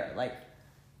say are, like,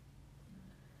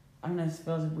 I don't know, it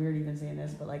feels weird even saying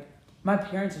this, but, like, my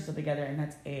parents are still together, and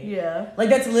that's it. Yeah. Like,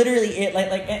 that's literally it.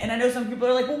 Like, and I know some people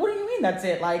are like, well, what do you mean that's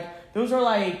it? Like, those are,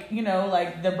 like, you know,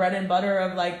 like, the bread and butter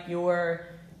of, like, your,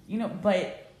 you know,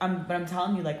 but I'm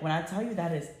telling you, like, when I tell you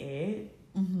that is it,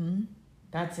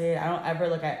 that's it. I don't ever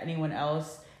look at anyone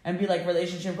else and be like,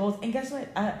 relationship goals. And guess what?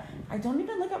 I don't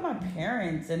even look at my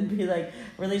parents and be like,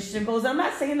 relationship goals. I'm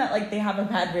not saying that, like, they have a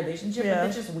bad relationship, but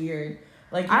it's just weird.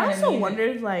 Like, you know I also what I mean?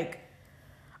 wondered, like,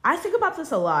 I think about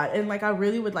this a lot, and, like, I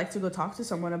really would like to go talk to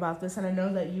someone about this, and I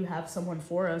know that you have someone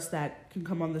for us that can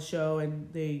come on the show,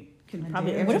 and they can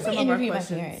probably answer some of our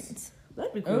questions. My parents?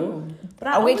 That'd be cool.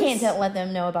 But we can't let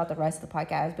them know about the rest of the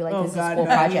podcast. Be like, this is a school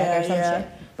project or some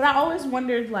shit. But I always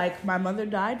wondered, like, my mother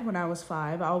died when I was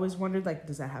 5. I always wondered, like,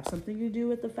 does that have something to do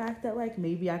with the fact that, like,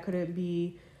 maybe I couldn't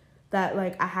be, that,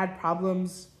 like, I had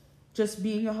problems just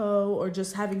being a hoe, or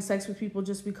just having sex with people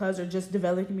just because, or just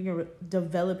developing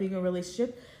a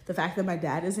relationship. The fact that my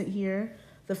dad isn't here,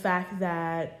 the fact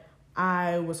that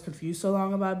I was confused so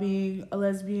long about being a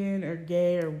lesbian or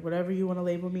gay or whatever you want to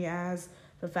label me as,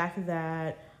 the fact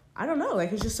that, I don't know,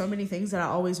 like, it's just so many things that I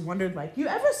always wondered. Like, you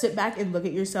ever sit back and look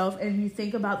at yourself and you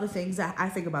think about the things that I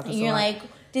think about this and a you're lot. like,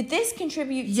 did this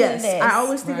contribute to this? Yes, I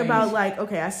always think about, like,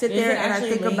 okay, I sit there and I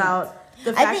think about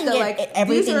the I fact think that, like,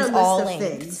 everything's these are a list all of linked.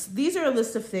 things. These are a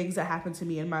list of things that happened to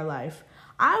me in my life.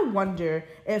 I wonder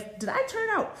did I turn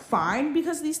out fine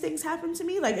because these things happened to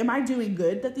me? Like, am I doing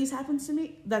good that these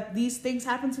things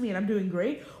happen to me and I'm doing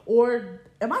great? Or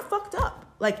am I fucked up?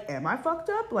 Like, am I fucked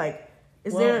up? Like,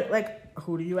 is there, like,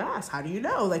 who do you ask? How do you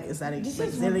know? Like, is that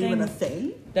is there even a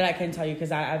thing? That I can tell you,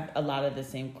 because I have a lot of the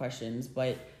same questions,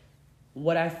 but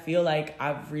what I feel like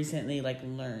I've recently, like,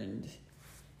 learned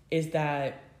is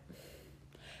that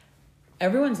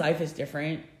everyone's life is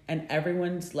different. And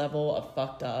everyone's level of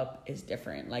fucked up is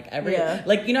different. Like,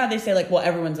 like, you know how they say, like, well,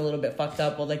 everyone's a little bit fucked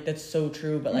up. Well, like, that's so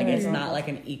true. But, like, it's not, like,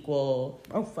 an equal,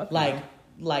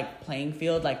 like playing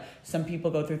field. Like some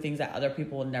people go through things that other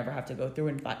people will never have to go through,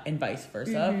 and vice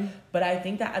versa. But I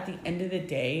think that at the end of the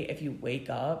day, if you wake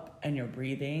up and you're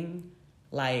breathing,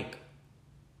 like,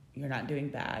 you're not doing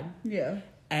bad. Yeah.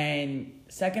 And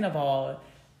second of all,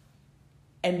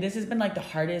 and this has been like the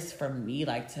hardest for me,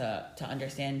 like to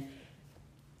understand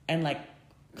and like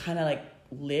kind of like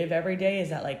live every day, is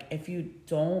that like if you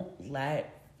don't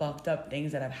let fucked up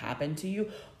things that have happened to you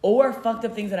or fucked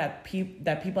up things that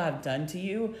people have done to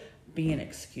you be an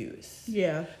excuse.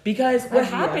 Yeah. Because what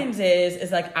happens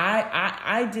is like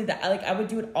I did that. Like I would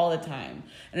do it all the time.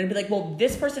 And I'd be like, well,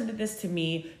 this person did this to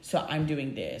me, so I'm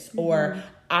doing this. Or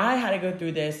I had to go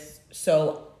through this,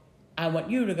 so I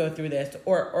want you to go through this,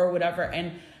 or whatever.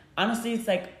 And honestly, it's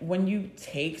like when you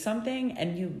take something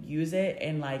and you use it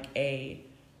in like a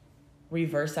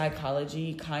reverse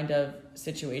psychology kind of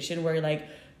situation where you're like,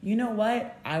 you know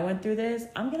what? I went through this.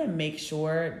 I'm going to make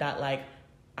sure that like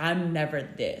I'm never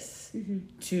this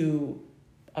to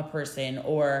a person,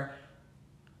 or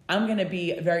I'm going to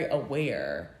be very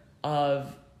aware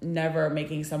of never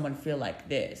making someone feel like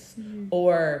this,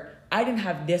 or I didn't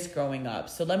have this growing up,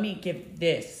 so let me give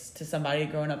this to somebody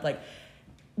growing up. Like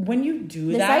when you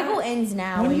do that, the cycle ends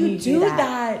now. When you do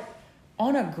that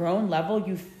on a grown level,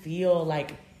 you feel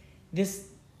like this,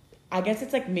 I guess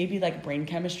it's like maybe like brain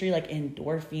chemistry, like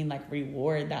endorphin, like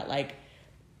reward that like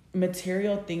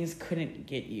material things couldn't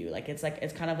get you. Like it's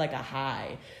kind of like a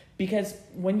high, because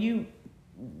when you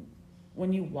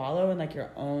wallow in like your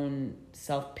own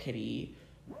self-pity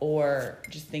or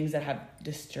just things that have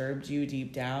disturbed you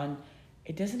deep down,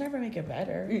 it doesn't ever make it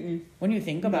better. When you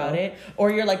think about it.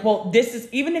 Or you're like, well, this is,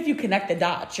 even if you connect the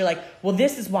dots, you're like, well,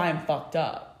 this is why I'm fucked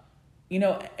up, you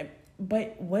know.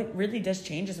 But what really does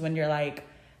change is when you're like,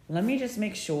 let me just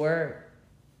make sure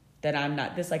that I'm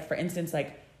not this. Like, for instance,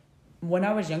 like when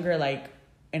I was younger, like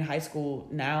in high school,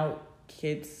 now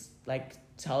kids like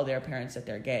tell their parents that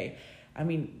they're gay. I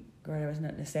mean, girl, there was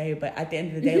nothing to say, but at the end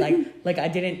of the day, like I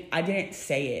didn't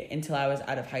say it until I was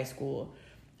out of high school.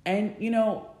 And you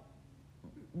know,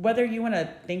 whether you want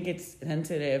to think it's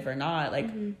sensitive or not, like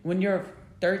when you're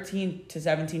 13 to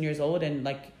 17 years old and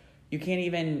like you can't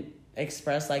even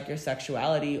express like your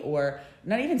sexuality, or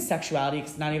not even sexuality,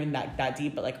 because it's not even that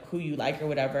deep, but like who you like or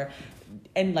whatever,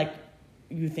 and like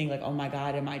you think like, oh my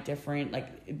God, am I different?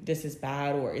 Like this is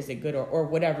bad, or is it good, or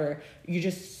whatever. You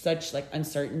just such like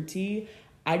uncertainty.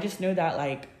 I just know that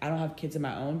like I don't have kids of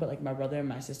my own, but like my brother and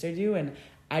my sister do, and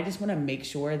I just want to make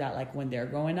sure that like when they're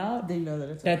growing up, they know that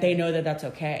it's that they know that that's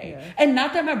okay. Yeah. And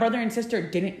not that my brother and sister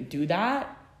didn't do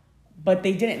that, but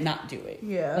they didn't not do it.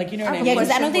 Yeah. Like, you know what I mean? Yeah,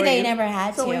 because I don't think they never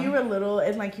had to. So when you were little,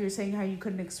 and like you were saying how you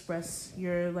couldn't express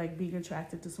your like being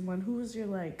attracted to someone, who was your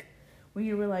like, when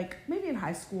you were like maybe in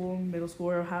high school, middle school,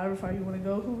 or however far you want to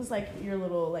go, who was like your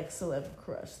little like celeb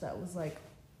crush that was like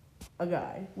a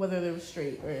guy, whether they were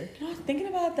straight or... You know, I was thinking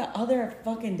about it the other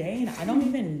fucking day, and I don't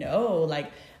even know.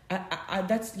 Like, I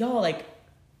that's, y'all, like,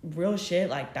 real shit.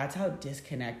 Like, that's how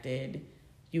disconnected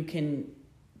you can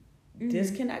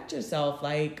disconnect yourself.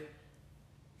 Like,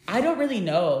 I don't really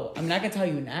know. I'm not gonna tell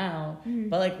you now,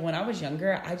 but like when I was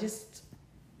younger,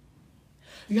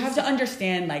 you have to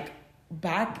understand, like,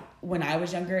 back when I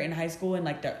was younger in high school and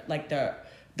like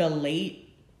the late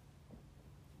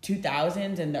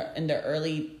 2000s and the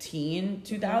early teen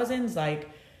 2000s, like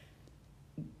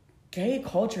gay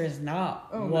culture is not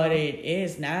it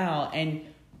is now. And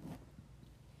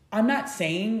I'm not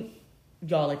saying,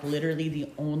 y'all, like literally the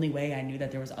only way I knew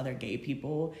that there was other gay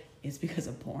people is because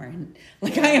of porn.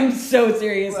 Like, I am so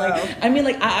serious. Wow. Like, I mean,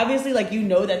 like, I obviously, like, you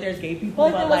know that there's gay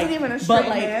people, but like, there wasn't even a straight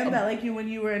man that, like, you, when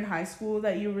you were in high school,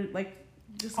 that you were, like,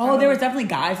 just... Oh, there was definitely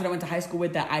guys that I went to high school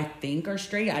with that I think are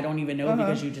straight. I don't even know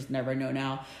because you just never know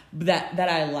now. That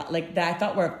I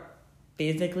thought were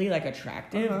physically, like,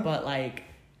 attractive, but, like,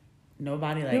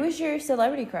 nobody, like... Who was your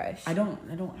celebrity crush? I don't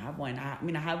have one. I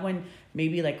mean, I have one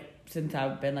maybe, like, since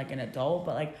I've been, like, an adult,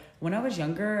 but, like, when I was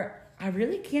younger... I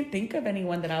really can't think of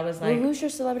anyone that I was like... Well, who's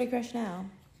your celebrity crush now?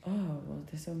 Oh, well,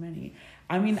 there's so many.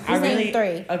 I mean, I really...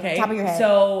 Name 3. Okay. Top of your head.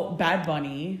 So, Bad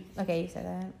Bunny. Okay, you said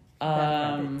that.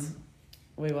 Bad Rabbit.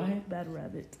 Wait, what? Bad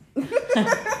Rabbit.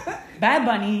 Bad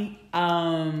Bunny.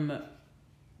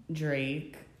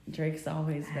 Drake. Drake's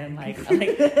always been like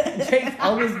Drake's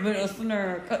always been a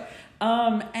snark.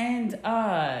 And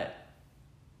I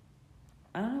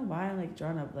don't know why I like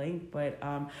drawing a blank, but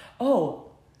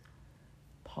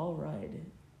Paul Rudd.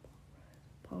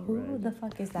 Who the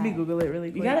fuck is that? Let me Google it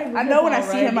really quick. I know when I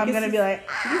see him, I'm gonna be like,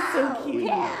 he's so cute.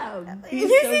 Yeah.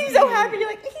 You seem so happy. You're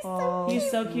like, he's so cute.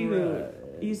 He's so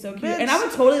cute. He's so cute. Bitch, And I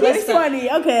would totally he's funny.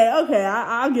 Okay,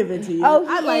 I'll give it to you. Oh,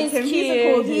 I like him. Cute. He's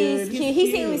a cool dude. He's cute.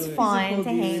 He seems He's a fun cool to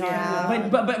dude, hang yeah.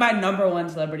 around. But my number one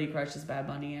celebrity crush is Bad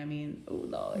Bunny. I mean, oh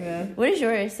Lord. Yeah. What is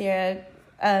yours, Sarah?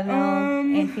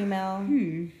 Male and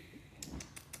female?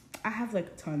 I have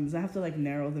like tons. I have to like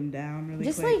narrow them down really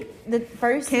Just quick. like the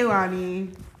first.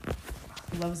 Kaylani.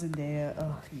 Love Zendaya.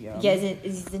 Oh, yeah. Yeah, Zendaya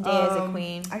is a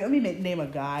queen. Let me name a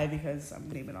guy because I'm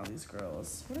naming all these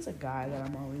girls. What is a guy that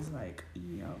I'm always like,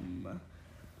 yum?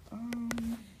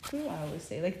 Who do I always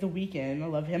say? Like The Weeknd. I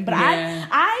love him. But Yeah.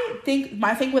 I think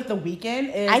my thing with The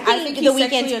Weeknd is I think he's The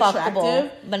Weeknd's sexually fuckable,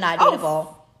 attractive. but not Oh,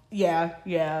 dateable.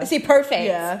 Yeah. See, perfect.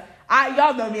 Yeah.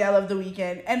 Y'all know me, I love The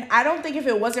Weeknd. And I don't think if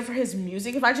it wasn't for his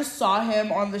music, if I just saw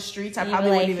him on the streets, I You'd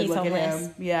probably be wouldn't like, even look he's at homeless.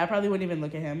 him. Yeah, I probably wouldn't even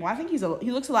look at him. Well, I think he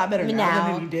looks a lot better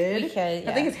now than he did. Because,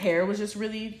 I think his hair was just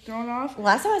really thrown off.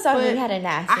 Last time I saw him, But he had a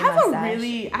nasty I have mustache. a Sounds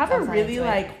really into it.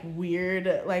 like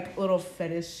weird like little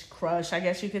fetish crush, I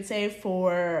guess you could say,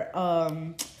 for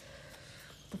what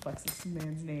the fuck's this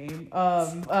man's name?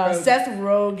 Seth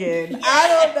Rogen.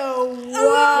 I don't know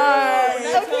why.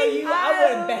 When I tell you,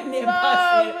 I would bend and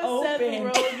bust it open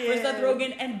for Seth Rogen.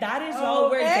 Rogen, and that is all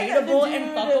where and the dateable and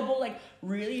dude- fuckable like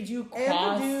really do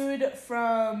cross. And the dude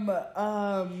from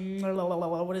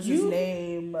what is his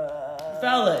name?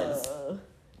 Fellas.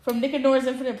 From Nick and Nora's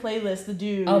Infinite Playlist, the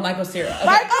dude. Oh, Michael Cera. Okay.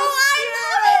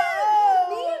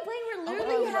 Me and Blaine were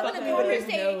literally having a fucking with his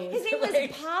conversation. nose. His name was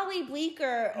Like- Polly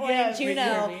Bleeker on Yeah,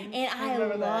 Juno, Bleeker. and I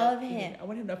remember love that. him. I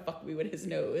want him to fuck me with his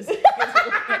nose.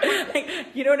 Like,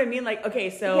 you know what I mean? Like, okay,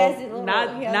 so He has a little-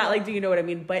 not yeah. not like, do you know what I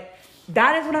mean? But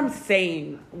that is what I'm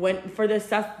saying when for the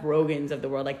Seth Rogans of the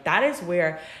world. Like, that is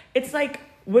where it's like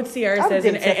what Sierra I'm says,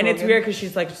 big and Seth it's Rogen. weird because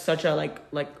she's like such a like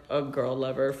a girl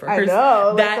lover for I her.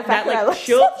 know, like, that the fact that I like like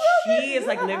she Seth Rogen. is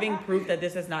like living proof that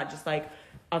this is not just like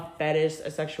a fetish, a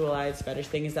sexualized fetish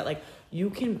thing. Is that like you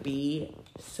can be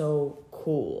so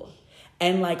cool,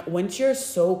 and like once you're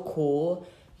so cool,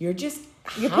 you're just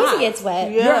Your hot. pussy gets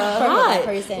wet. Yeah. You're From hot. that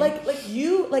person. Like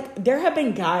you like there have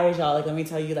been guys, y'all, like let me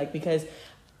tell you, like because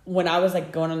when I was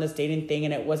like going on this dating thing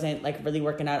and it wasn't like really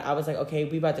working out, I was like, okay,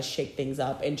 we about to shake things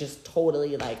up and just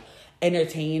totally like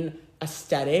entertain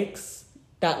aesthetics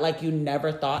that like you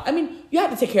never thought. I mean, you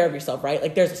have to take care of yourself, right?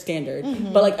 Like there's a standard,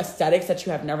 but like aesthetics that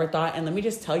you have never thought. And let me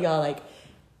just tell y'all, like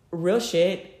real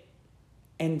shit,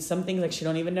 and some things like she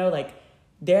don't even know, like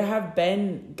there have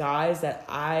been guys that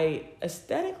I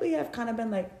aesthetically have kind of been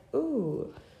like,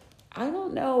 ooh, I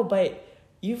don't know, but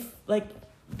you've like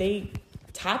they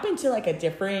tap into like a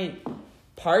different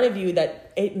part of you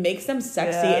that it makes them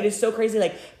sexy. Yeah. It is so crazy,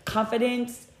 like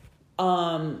confidence.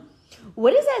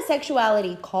 What is that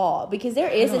sexuality called? Because there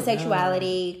is a don't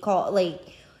sexuality called like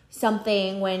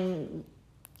something when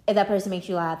if that person makes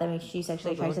you laugh, that makes you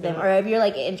sexually attracted to them, or if you're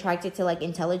like attracted to like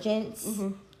intelligence.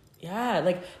 Yeah,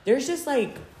 like there's just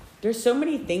like there's so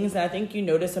many things that I think you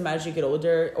notice them as you get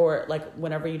older, or like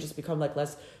whenever you just become like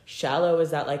less shallow.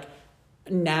 Is that like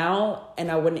now,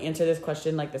 and I wouldn't answer this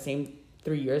question like the same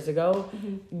 3 years ago.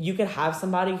 You could have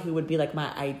somebody who would be like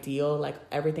my ideal, like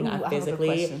everything Ooh, I I have a physically.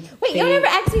 question. Wait, y'all never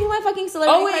asked me who my fucking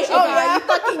celebrity crushes are, you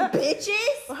fucking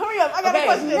bitches. Hurry up! I got Okay. a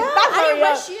question. No, Not I hurry didn't up.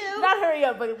 rush you. Not hurry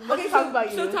up, but let's talk about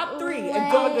you. So top three, Like-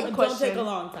 and Good don't take question. a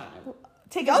long time.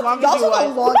 Take Y'all as long y'all as you took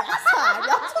a want. long ass time.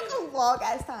 Y'all took a long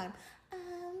ass time.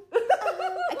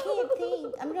 I can't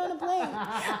think. I'm drawing a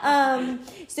blank.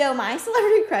 So my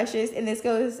celebrity crushes, and this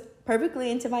goes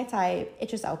perfectly into my type.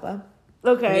 Idris Elba.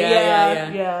 Okay,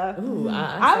 yeah. Ooh, I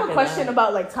have a second question that.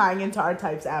 about like tying into our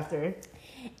types after.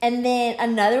 And then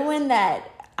another one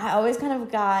that I always kind of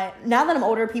got, now that I'm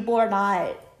older,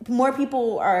 more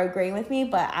people are agreeing with me,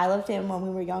 but I loved him when we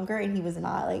were younger and he was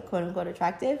not like quote unquote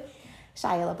attractive.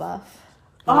 Shia LaBeouf.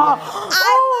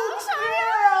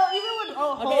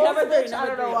 Okay, number three, I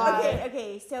don't know number why.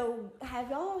 Okay, so have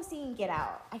y'all seen Get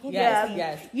Out? I can't Yes, see.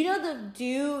 yes. You know the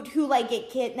dude who like get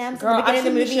kidnapped Girl, in the I beginning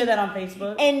of the shouldn't movie? share that on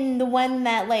Facebook. And the one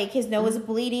that like his nose is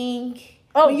bleeding.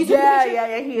 Oh, When you took the picture?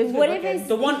 yeah, he is. What good if looking. it's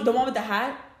The one with the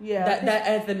hat. Yeah. That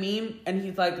as the meme, and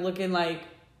he's like looking like.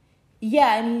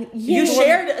 Yeah, and You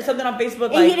shared something on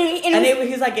Facebook, And like, he- and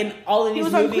he's like in all of He these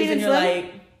was on movies, Queen and and you're Slim?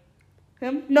 like,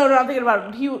 him? No, I'm thinking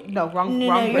about wrong. No, wrong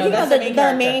you're person. thinking that's about the the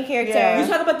main main character. Yeah. you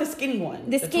talk about the skinny one,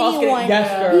 The tall, skinny one.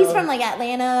 Yes, girl. He's from like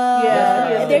Atlanta.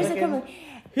 Yeah, There's he a is couple.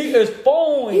 He is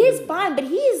fine. He's fine, but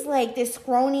he's like this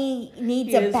scrawny, needs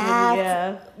He a is bath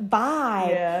really, vibe.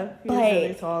 Yeah, he's but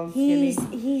really tall and he's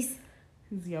skinny.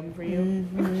 He's young for you.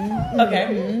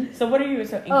 Okay, so what are you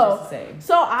so anxious to say?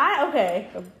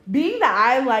 So being that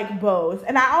I like both,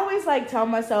 and I always like tell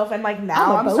myself, and like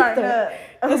now I'm I'm a starting bother.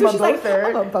 to. That's what she's like,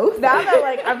 I'm a bother. Now that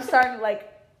like I'm starting to like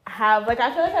have like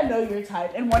I feel like I know your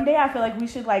type, and one day I feel like we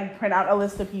should like print out a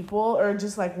list of people or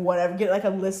just like whatever, get like a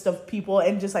list of people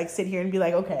and just like sit here and be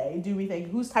like, okay,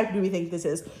 whose type do we think this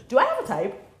is? Do I have a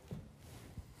type?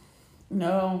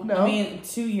 No. I mean,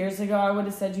 2 years ago I would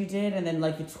have said you did, and then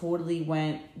like you totally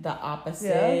went the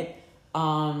opposite.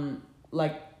 Yeah.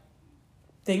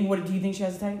 What do you think she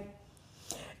has a type?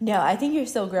 No, I think you're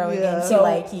still growing into so,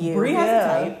 like you. Bree has a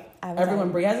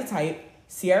type. Bree has a type.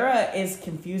 Sierra is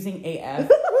confusing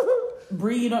AF.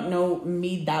 Bree, you don't know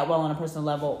me that well on a personal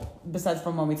level. Besides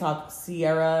from when we talk,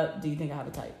 Sierra, do you think I have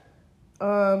a type?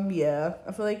 Yeah.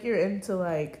 I feel like you're into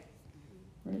like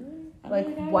really?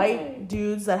 White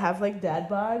dudes that have like dad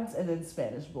bods and then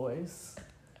Spanish boys.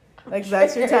 Like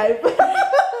that's your type.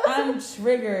 I'm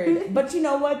triggered. But you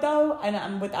know what though? And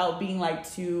I'm without being like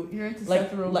too you're into like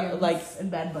Seth Rogen and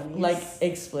Bad Bunnies. Like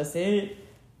explicit.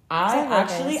 I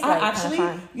actually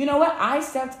you know what? I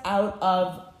stepped out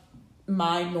of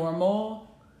my normal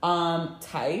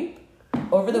type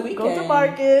over the weekend. Go to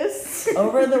Marcus.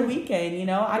 Over the weekend, you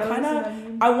know, I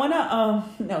wanna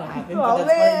no, I haven't. Oh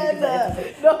man,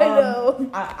 no, I know.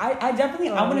 I definitely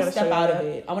I want to step out of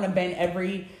it. I want to bend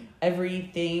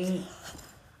everything.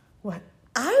 What?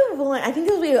 I think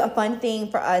it'll be a fun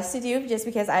thing for us to do, just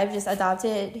because I've just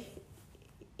adopted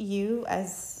you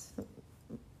as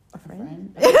a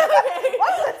friend. Why is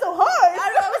that so hard? I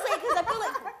don't know. I was like, because I feel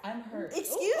like I'm hurt.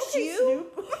 Excuse you.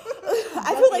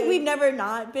 I feel like we've never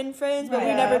not been friends, but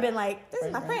we've never been like, this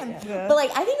is my friend. Yeah. But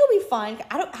like, I think it'll be fun.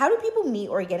 How do people meet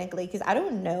organically? Because I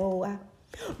don't know.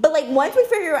 But like, once we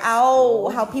figure out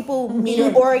how people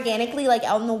meet organically, like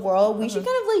out in the world, we should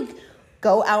kind of like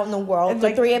go out in the world,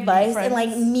 the three of us, and like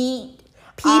meet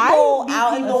people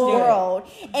out in the world.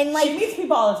 And like, she meets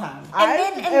people all the time.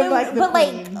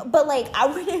 But I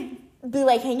wouldn't be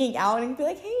like hanging out and be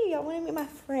like, hey, I want to meet my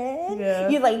friend. Yeah.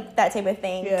 You like that type of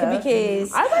thing. Yeah.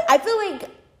 Because I feel like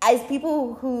as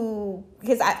people who,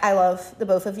 because I love the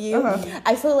both of you,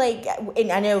 I feel like,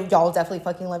 and I know y'all definitely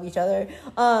fucking love each other.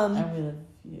 And we love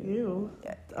you.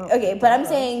 Okay, but I'm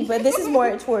saying, but this is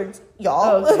more towards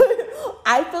y'all.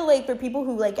 I feel like for people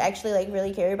who like actually like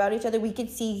really care about each other, we could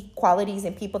see qualities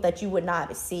in people that you would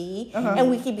not see, and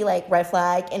we could be like red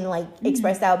flag and like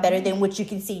express out better than what you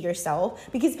can see yourself.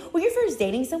 Because when you're first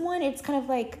dating someone, it's kind of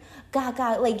like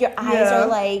gaga, like your eyes are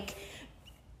like,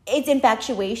 it's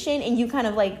infatuation, and you kind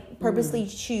of like purposely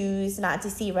choose not to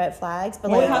see red flags.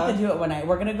 But we'll have to do it one night.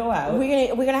 We're gonna go out.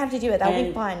 We're gonna have to do it. That'll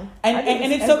be fun.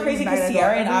 And it's so crazy because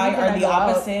Sierra and I are the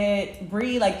opposite.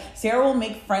 Bree, like Sierra will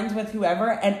make friends with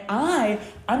whoever, and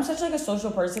I'm such like a social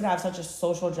person. I have such a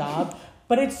social job,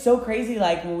 but it's so crazy.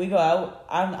 Like when we go out,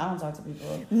 I don't talk to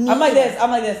people. I'm like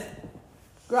this.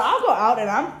 Girl, I'll go out and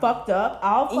I'm fucked up.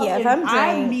 I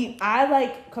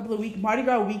like a couple of weeks, Mardi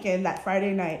Gras weekend, that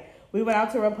Friday night. We went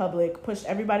out to Republic, pushed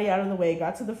everybody out of the way,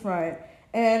 got to the front,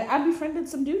 and I befriended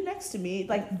some dude next to me.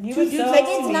 Like, two dudes next to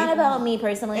me. It's not about me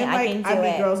personally. And, I can do it. I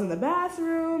meet girls in the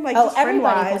bathroom. Like,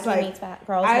 everybody meets girls in the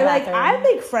bathroom. I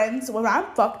make friends when I'm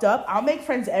fucked up. I'll make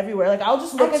friends everywhere. Like, I'll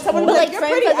just look at someone and be like, you're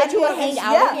pretty. That you want to hang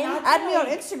out with? Add me on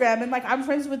Instagram. And, like, I'm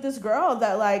friends with this girl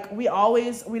that, like, we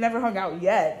never hung out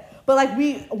yet. But, like,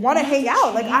 we want to hang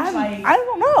out. Like, I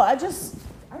don't know. I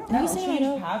don't know.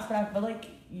 Change paths, but I feel like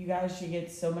you guys should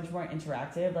get so much more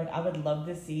interactive. Like, I would love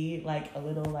to see like a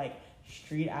little like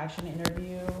street action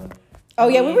interview. Oh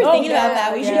yeah, we were thinking about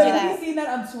that. We should do that. We've seen that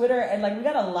on Twitter, and like we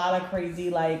got a lot of crazy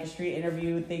like street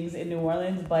interview things in New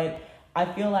Orleans. But I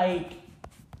feel like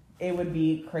it would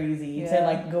be crazy to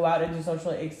like go out and do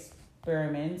social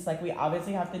experiments. Like, we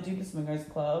obviously have to do the Swingers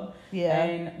Club. Yeah.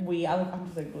 And I'm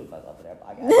just like blue class up there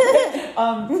podcast.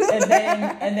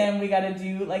 and then we gotta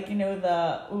do like, you know,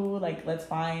 let's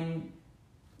find,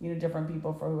 you know, different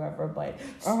people for whoever, but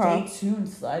stay tuned,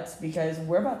 sluts, because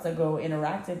we're about to go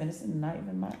interactive, and this is not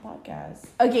even my podcast.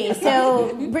 Okay,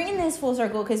 so bringing this full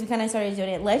circle, because we kind of started doing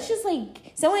it, let's just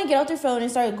like someone get out their phone and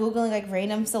start Googling like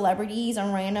random celebrities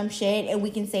on random shit, and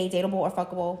we can say dateable or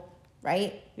fuckable,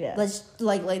 right? Yeah. Let's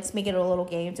make it a little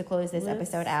game to close this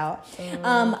episode out.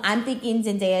 I'm thinking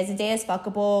Zendaya's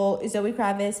fuckable. Zoe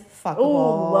Kravitz, fuckable.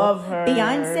 Oh, love her.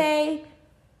 Beyonce,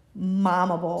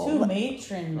 mommable. Too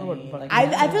matronly.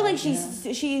 I feel like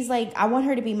she's like, I want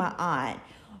her to be my aunt.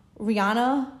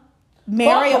 Rihanna,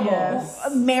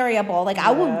 marryable. Like,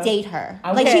 I will date her.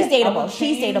 Like, she's dateable.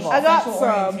 She's dateable. I got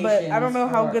some, but I don't know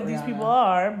how good these people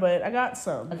are, but I got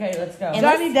some. Okay, let's go.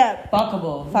 Johnny Depp.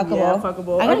 Fuckable. Yeah,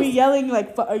 fuckable. Are we yelling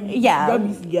like? Yeah. Are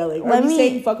we yelling? Are we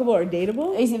saying fuckable or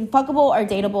dateable? Is it fuckable or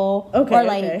dateable? Okay. Or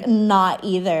like not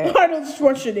either. Arnold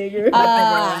Schwarzenegger.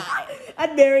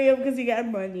 I'd marry him because he got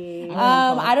money.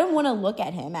 I don't want to look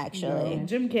at him actually. No.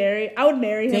 Jim Carrey. I would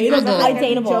marry him. Dateable. I'd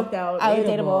Dateable. Joked out. I would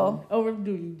dateable. Oh, we're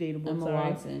doing dateable. Emma Sorry.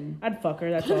 Watson. I'd fuck her.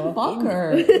 That's all. Fuck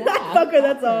her. I'd fuck her.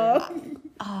 That's all.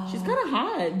 She's kind of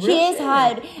hot. She is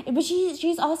hot, but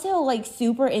she's also like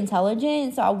super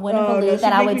intelligent. So I wouldn't believe she'd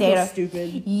that I make would me date feel her.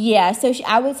 Stupid. Yeah, so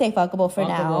I would say fuckable for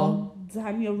now.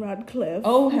 Daniel Radcliffe.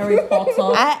 Oh, Harry Potter.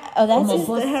 That's his,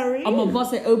 Mr. Harry. I'm gonna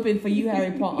bust it open for you,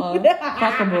 Harry Potter.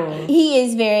 Fuckable. he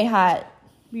is very hot.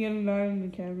 Leonardo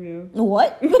DiCaprio.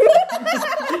 What?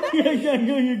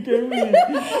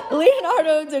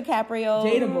 Leonardo DiCaprio.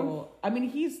 Dateable. I mean,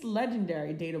 he's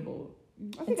legendary. Dateable.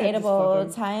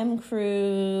 Dateable. Tom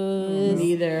Cruise.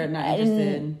 Neither. Not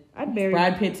interested. I'd marry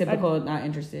Brad Pitt. Typical. Not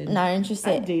interested. Not I'd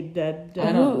interested. date that.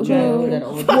 I don't know that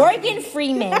old. Morgan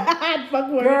Freeman. I'd fuck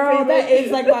Morgan Girl, Freeman. that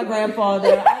is like my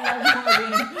grandfather. I love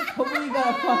Morgan. Hopefully, you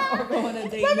gotta fuck or go on a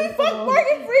date. Let me with fuck him.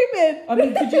 Morgan Freeman. I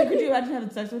mean, could you imagine having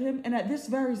sex with him? And at this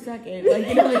very second, like,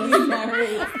 you know, like he's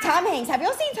married. Tom Hanks. Have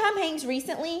y'all seen Tom Hanks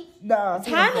recently? No.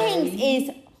 Tom Hanks is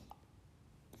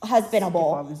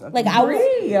husbandable. Like I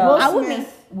would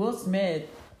Will Smith.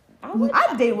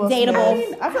 I'd date Will Dateable.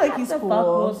 Smith. I feel like he's to cool. fuck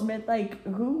Will Smith. Like,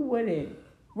 who wouldn't?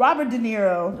 Robert De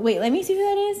Niro. Wait, let me see who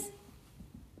that is.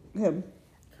 Him.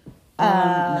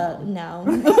 No.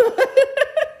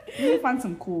 We need to find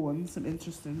some cool ones, some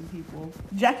interesting people.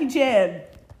 Jackie Chan.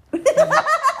 Ooh,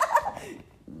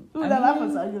 that laugh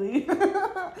was ugly.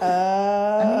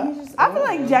 I feel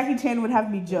like Jackie Chan would have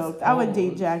me joked. I would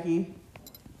date Jackie.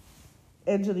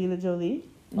 Angelina Jolie.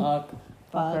 Fuck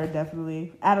her,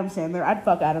 definitely. Adam Sandler. I'd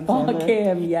fuck Adam Fuck Sandler.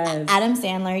 him, yes. Adam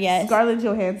Sandler, yes. Scarlett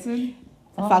Johansson.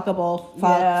 Fuckable.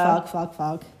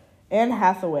 Fuck. Anne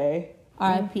Hathaway.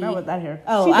 R.I.P. Not with that hair.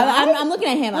 Oh, She died? I'm looking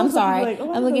at him. I'm was sorry. like,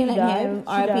 oh, I'm looking she at died. him. She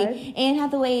R.I.P. died? Anne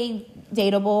Hathaway,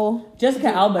 dateable. Jessica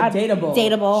Alba, dateable.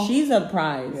 Dateable. She's a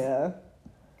prize. Yeah.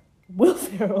 Will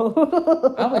Ferrell.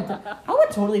 I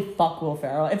would totally fuck Will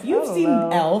Ferrell. If you've seen know.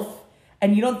 Elf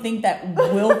and you don't think that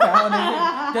Will Ferrell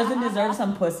doesn't deserve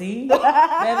some pussy, then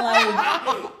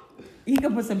like he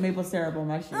could put some maple syrup on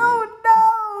my shit. Oh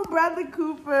no, Bradley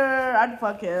Cooper. I'd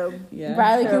fuck him. Yeah.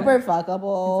 Bradley Cooper,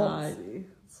 fuckable. Fine.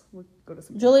 Let's go to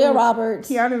some Julia Roberts.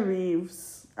 Keanu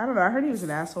Reeves. I don't know. I heard he was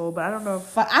an asshole, but I don't know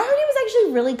if I heard he was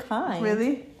actually really kind.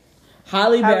 really.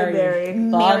 Halle Halle Berry. Berry.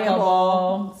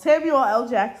 Fuckable. Samuel L.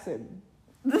 Jackson.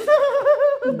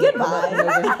 Goodbye.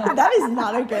 That is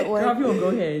not a good Girl, word. if you want, go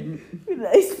ahead. Be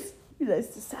nice. Be nice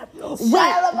to Samuel.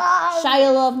 Shia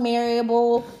LaBeouf,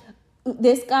 marryable.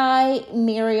 This guy,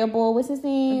 marryable. What's his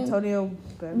name? Antonio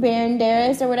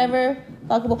Banderas or whatever.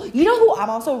 Fuckable. You know who I'm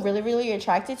also really, really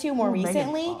attracted to more Megan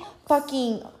recently? Fox.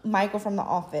 Fucking Michael from The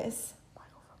Office.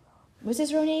 What's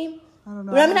his real name? I don't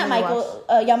know. No, I'm I not never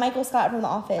Michael. Michael Scott from The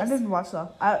Office. I didn't watch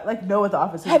that. I like know what The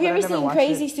Office is. Have you but I ever never seen watched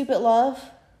Crazy it. Stupid Love?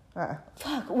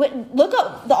 Fuck. Look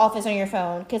up The Office on your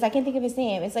phone because I can't think of his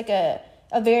name. It's like a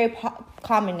very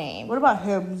common name. What about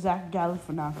him, Zach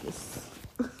Galifianakis?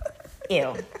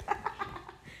 Ew.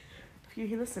 If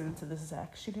you're listening to this,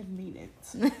 Zach, she didn't mean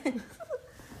it.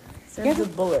 Sandra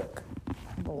Bullock.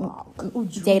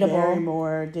 Dateable.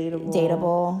 Barrymore,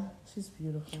 dateable. She's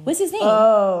beautiful. What's his name?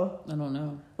 Oh, I don't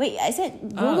know. Wait, I said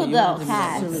Google you the wanted to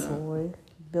cast. Google silly boy.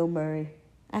 Bill Murray.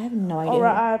 I have no idea.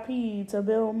 R.I.P. to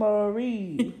Bill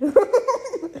Murray.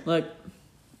 Look,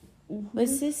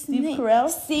 What's his Steve name? Carell?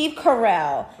 Steve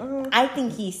Carell. I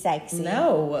think he's sexy.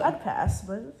 no. I'd pass,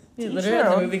 but He to each literally their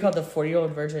has a own. movie called The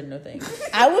 40-Year-Old Virgin. No thanks.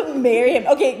 I would marry him.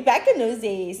 Okay, back in those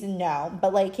days, no.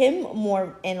 But like him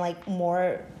more in like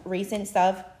more recent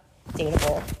stuff,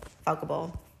 dateable,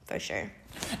 fuckable, for sure.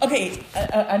 Okay,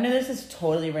 I know this is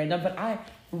totally random, but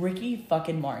Ricky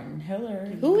fucking Martin.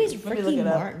 Hillary. Who is Let me Ricky look it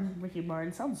up. Martin? Ricky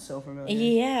Martin sounds so familiar.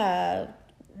 Yeah.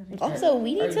 Also,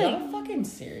 we Are need y'all to. fucking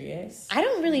serious? I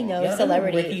don't really know Y'all know who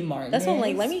celebrity. Ricky Martin That's what I'm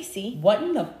like. is? Let me see. What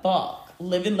in the fuck?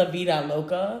 Living La Vida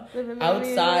Loca? Living La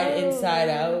Outside, Vida Inside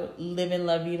Loca. Out? Living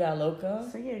La Vida Loca?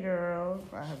 Sing it, girl.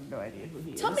 I have no idea who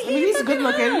he is. Tell me I mean, he's good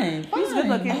looking. fine. He's good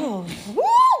looking. Oh,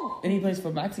 woo! And he plays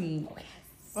for my team.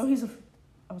 Oh, he's a.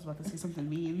 I was about to say something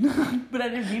mean, but I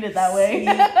didn't mean it that way.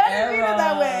 I didn't mean it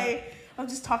that way. I'm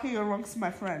just talking amongst my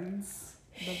friends.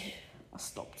 But I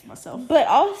stopped myself. But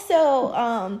also,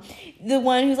 the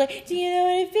one who's like, do you know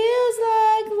what it feels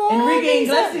like? Enrique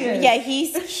loving Iglesias. Yeah,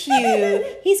 he's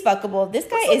cute. He's fuckable. This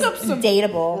guy Let's is look up some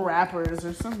dateable. Rappers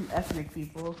or some ethnic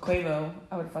people. Quavo.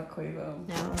 I would fuck Quavo.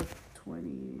 No,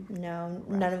 20 no,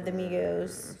 none of the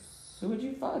Migos. Who would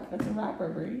you fuck? That's a rapper,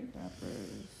 Brie.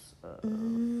 rappers.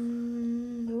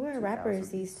 Who are rappers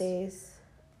these days?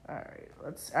 All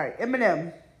right.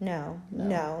 Eminem,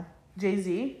 No.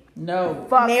 Jay-Z. No.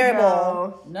 Fuck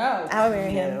Marriable. No. I would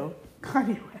marry him. No.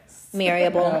 Kanye West.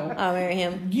 Marryable. No. I'll marry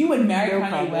him. You would marry No Kanye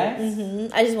comment. West?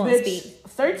 Mm-hmm. I just won't Bitch, speak.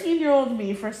 13-year-old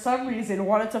me, for some reason,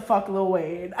 wanted to fuck Lil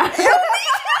Wayne.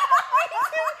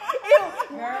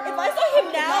 If I saw him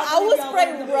now, I would spray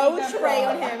road spray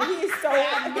on him. He is so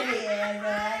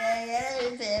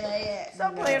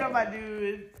Stop playing on my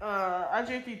dude.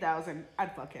 Andre 3000.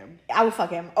 I'd fuck him. I would fuck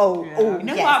him. Oh, Yeah. oh, You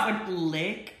know yes. who I would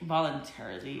lick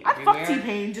voluntarily I'd everywhere? fuck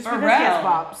T-Pain just because he has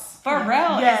bops.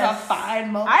 Pharrell is Yes. a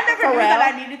fine moment. I never knew Pharrell? that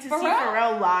I needed to see Pharrell?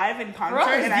 Pharrell live in concert,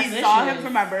 Pharrell is and I saw him delicious. for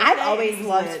my birthday. I've always and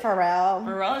loved lit. Pharrell.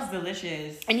 Pharrell is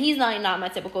delicious. And he's not my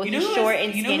typical. You know He's who short is-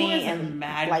 and you know who skinny is and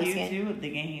mad light cute skin. too? The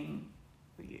Game.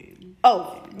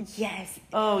 Oh, yes.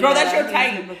 Oh, Bro, yeah, that's your he's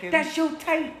type. good looking. That's your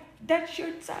type. That's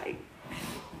your type.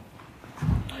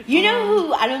 You know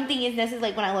who I don't think is necessarily,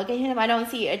 like, when I look at him, I don't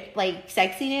see like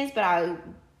sexiness, but I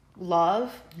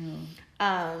love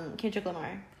Kendrick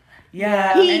Lamar.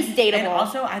 Yeah, He's and, dateable. And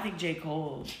also, I think J.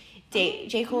 Cole.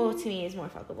 J. Cole to me is more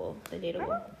fuckable than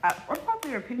dateable.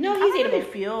 Unpopular opinion. No, I he's don't really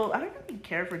dateable. I don't really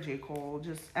care for J. Cole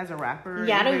just as a rapper.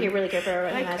 Yeah, I don't Even- really care for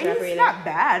him like, as a he's rapper either. not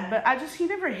bad, but he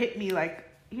never hit me like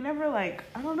he never like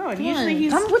I don't know. And usually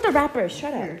he's Come with the rappers.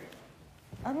 Shut up.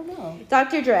 I don't know.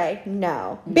 Dr. Dre,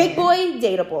 no. Big Boy,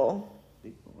 dateable.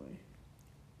 Big boy.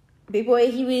 Big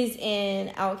Boy, he was in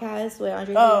Outkast with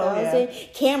Andre 3000. Oh,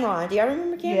 Cameron, do y'all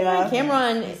remember Cameron? Yeah.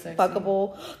 Cameron, He's sexy.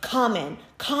 fuckable. Common.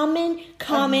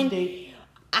 Date.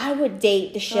 I would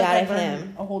date the shit out of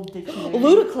him. A whole dictionary.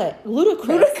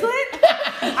 Ludacris.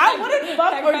 I wouldn't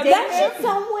fuck or date That's him. just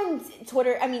someone's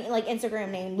Twitter, like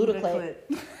Instagram name, Ludacris.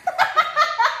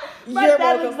 My You're dad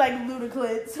welcome. looks like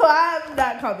Ludacris, so I'm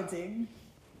not commenting.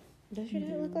 Does your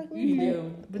dad look like You Ludacris?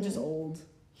 do. But just old.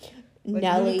 Like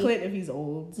Nelly. Ludacris if he's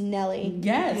old. Nelly.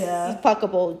 Yes. Yeah.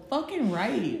 Fuckable. Fucking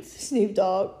right. Snoop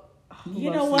Dogg.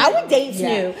 You know what? I would date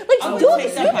Yeah. Snoop. I Like, would dude,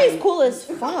 take that Snoop is pipe. cool as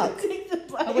fuck.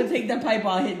 I would take that pipe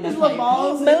while hitting His the little pipe.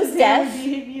 balls. Most his Def. hair would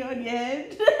be hitting you on your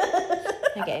head.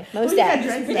 Okay, most Who you got Def.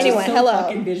 dressed as? Anyway, It's so hello.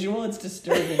 fucking visual. It's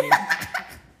disturbing.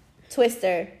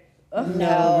 Twister. No.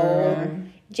 No.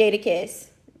 Jadakiss.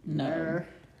 No.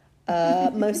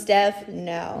 Most Def.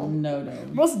 No. No.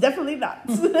 Most definitely not.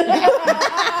 Bitch.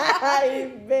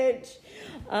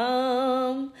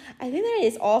 I think that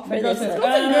is all for this Girls. list.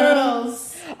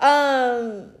 Girls.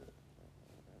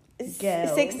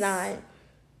 Girls. 6ix9ine.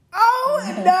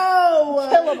 Oh no.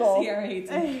 Killable. Sierra hates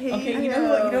I him. hate Okay, you know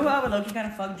what? You know who I would look kind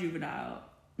of fuck Juvenile.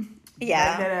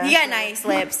 Yeah, he got nice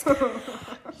lips.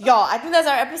 Y'all, I think that's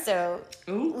our episode.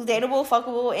 Ooh. Dateable,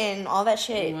 fuckable, and all that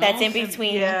shit Well, that's in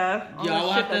between. Yeah. Y'all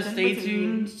will have to stay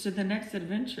tuned to the next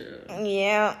adventure.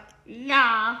 Yeah.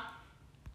 Nah.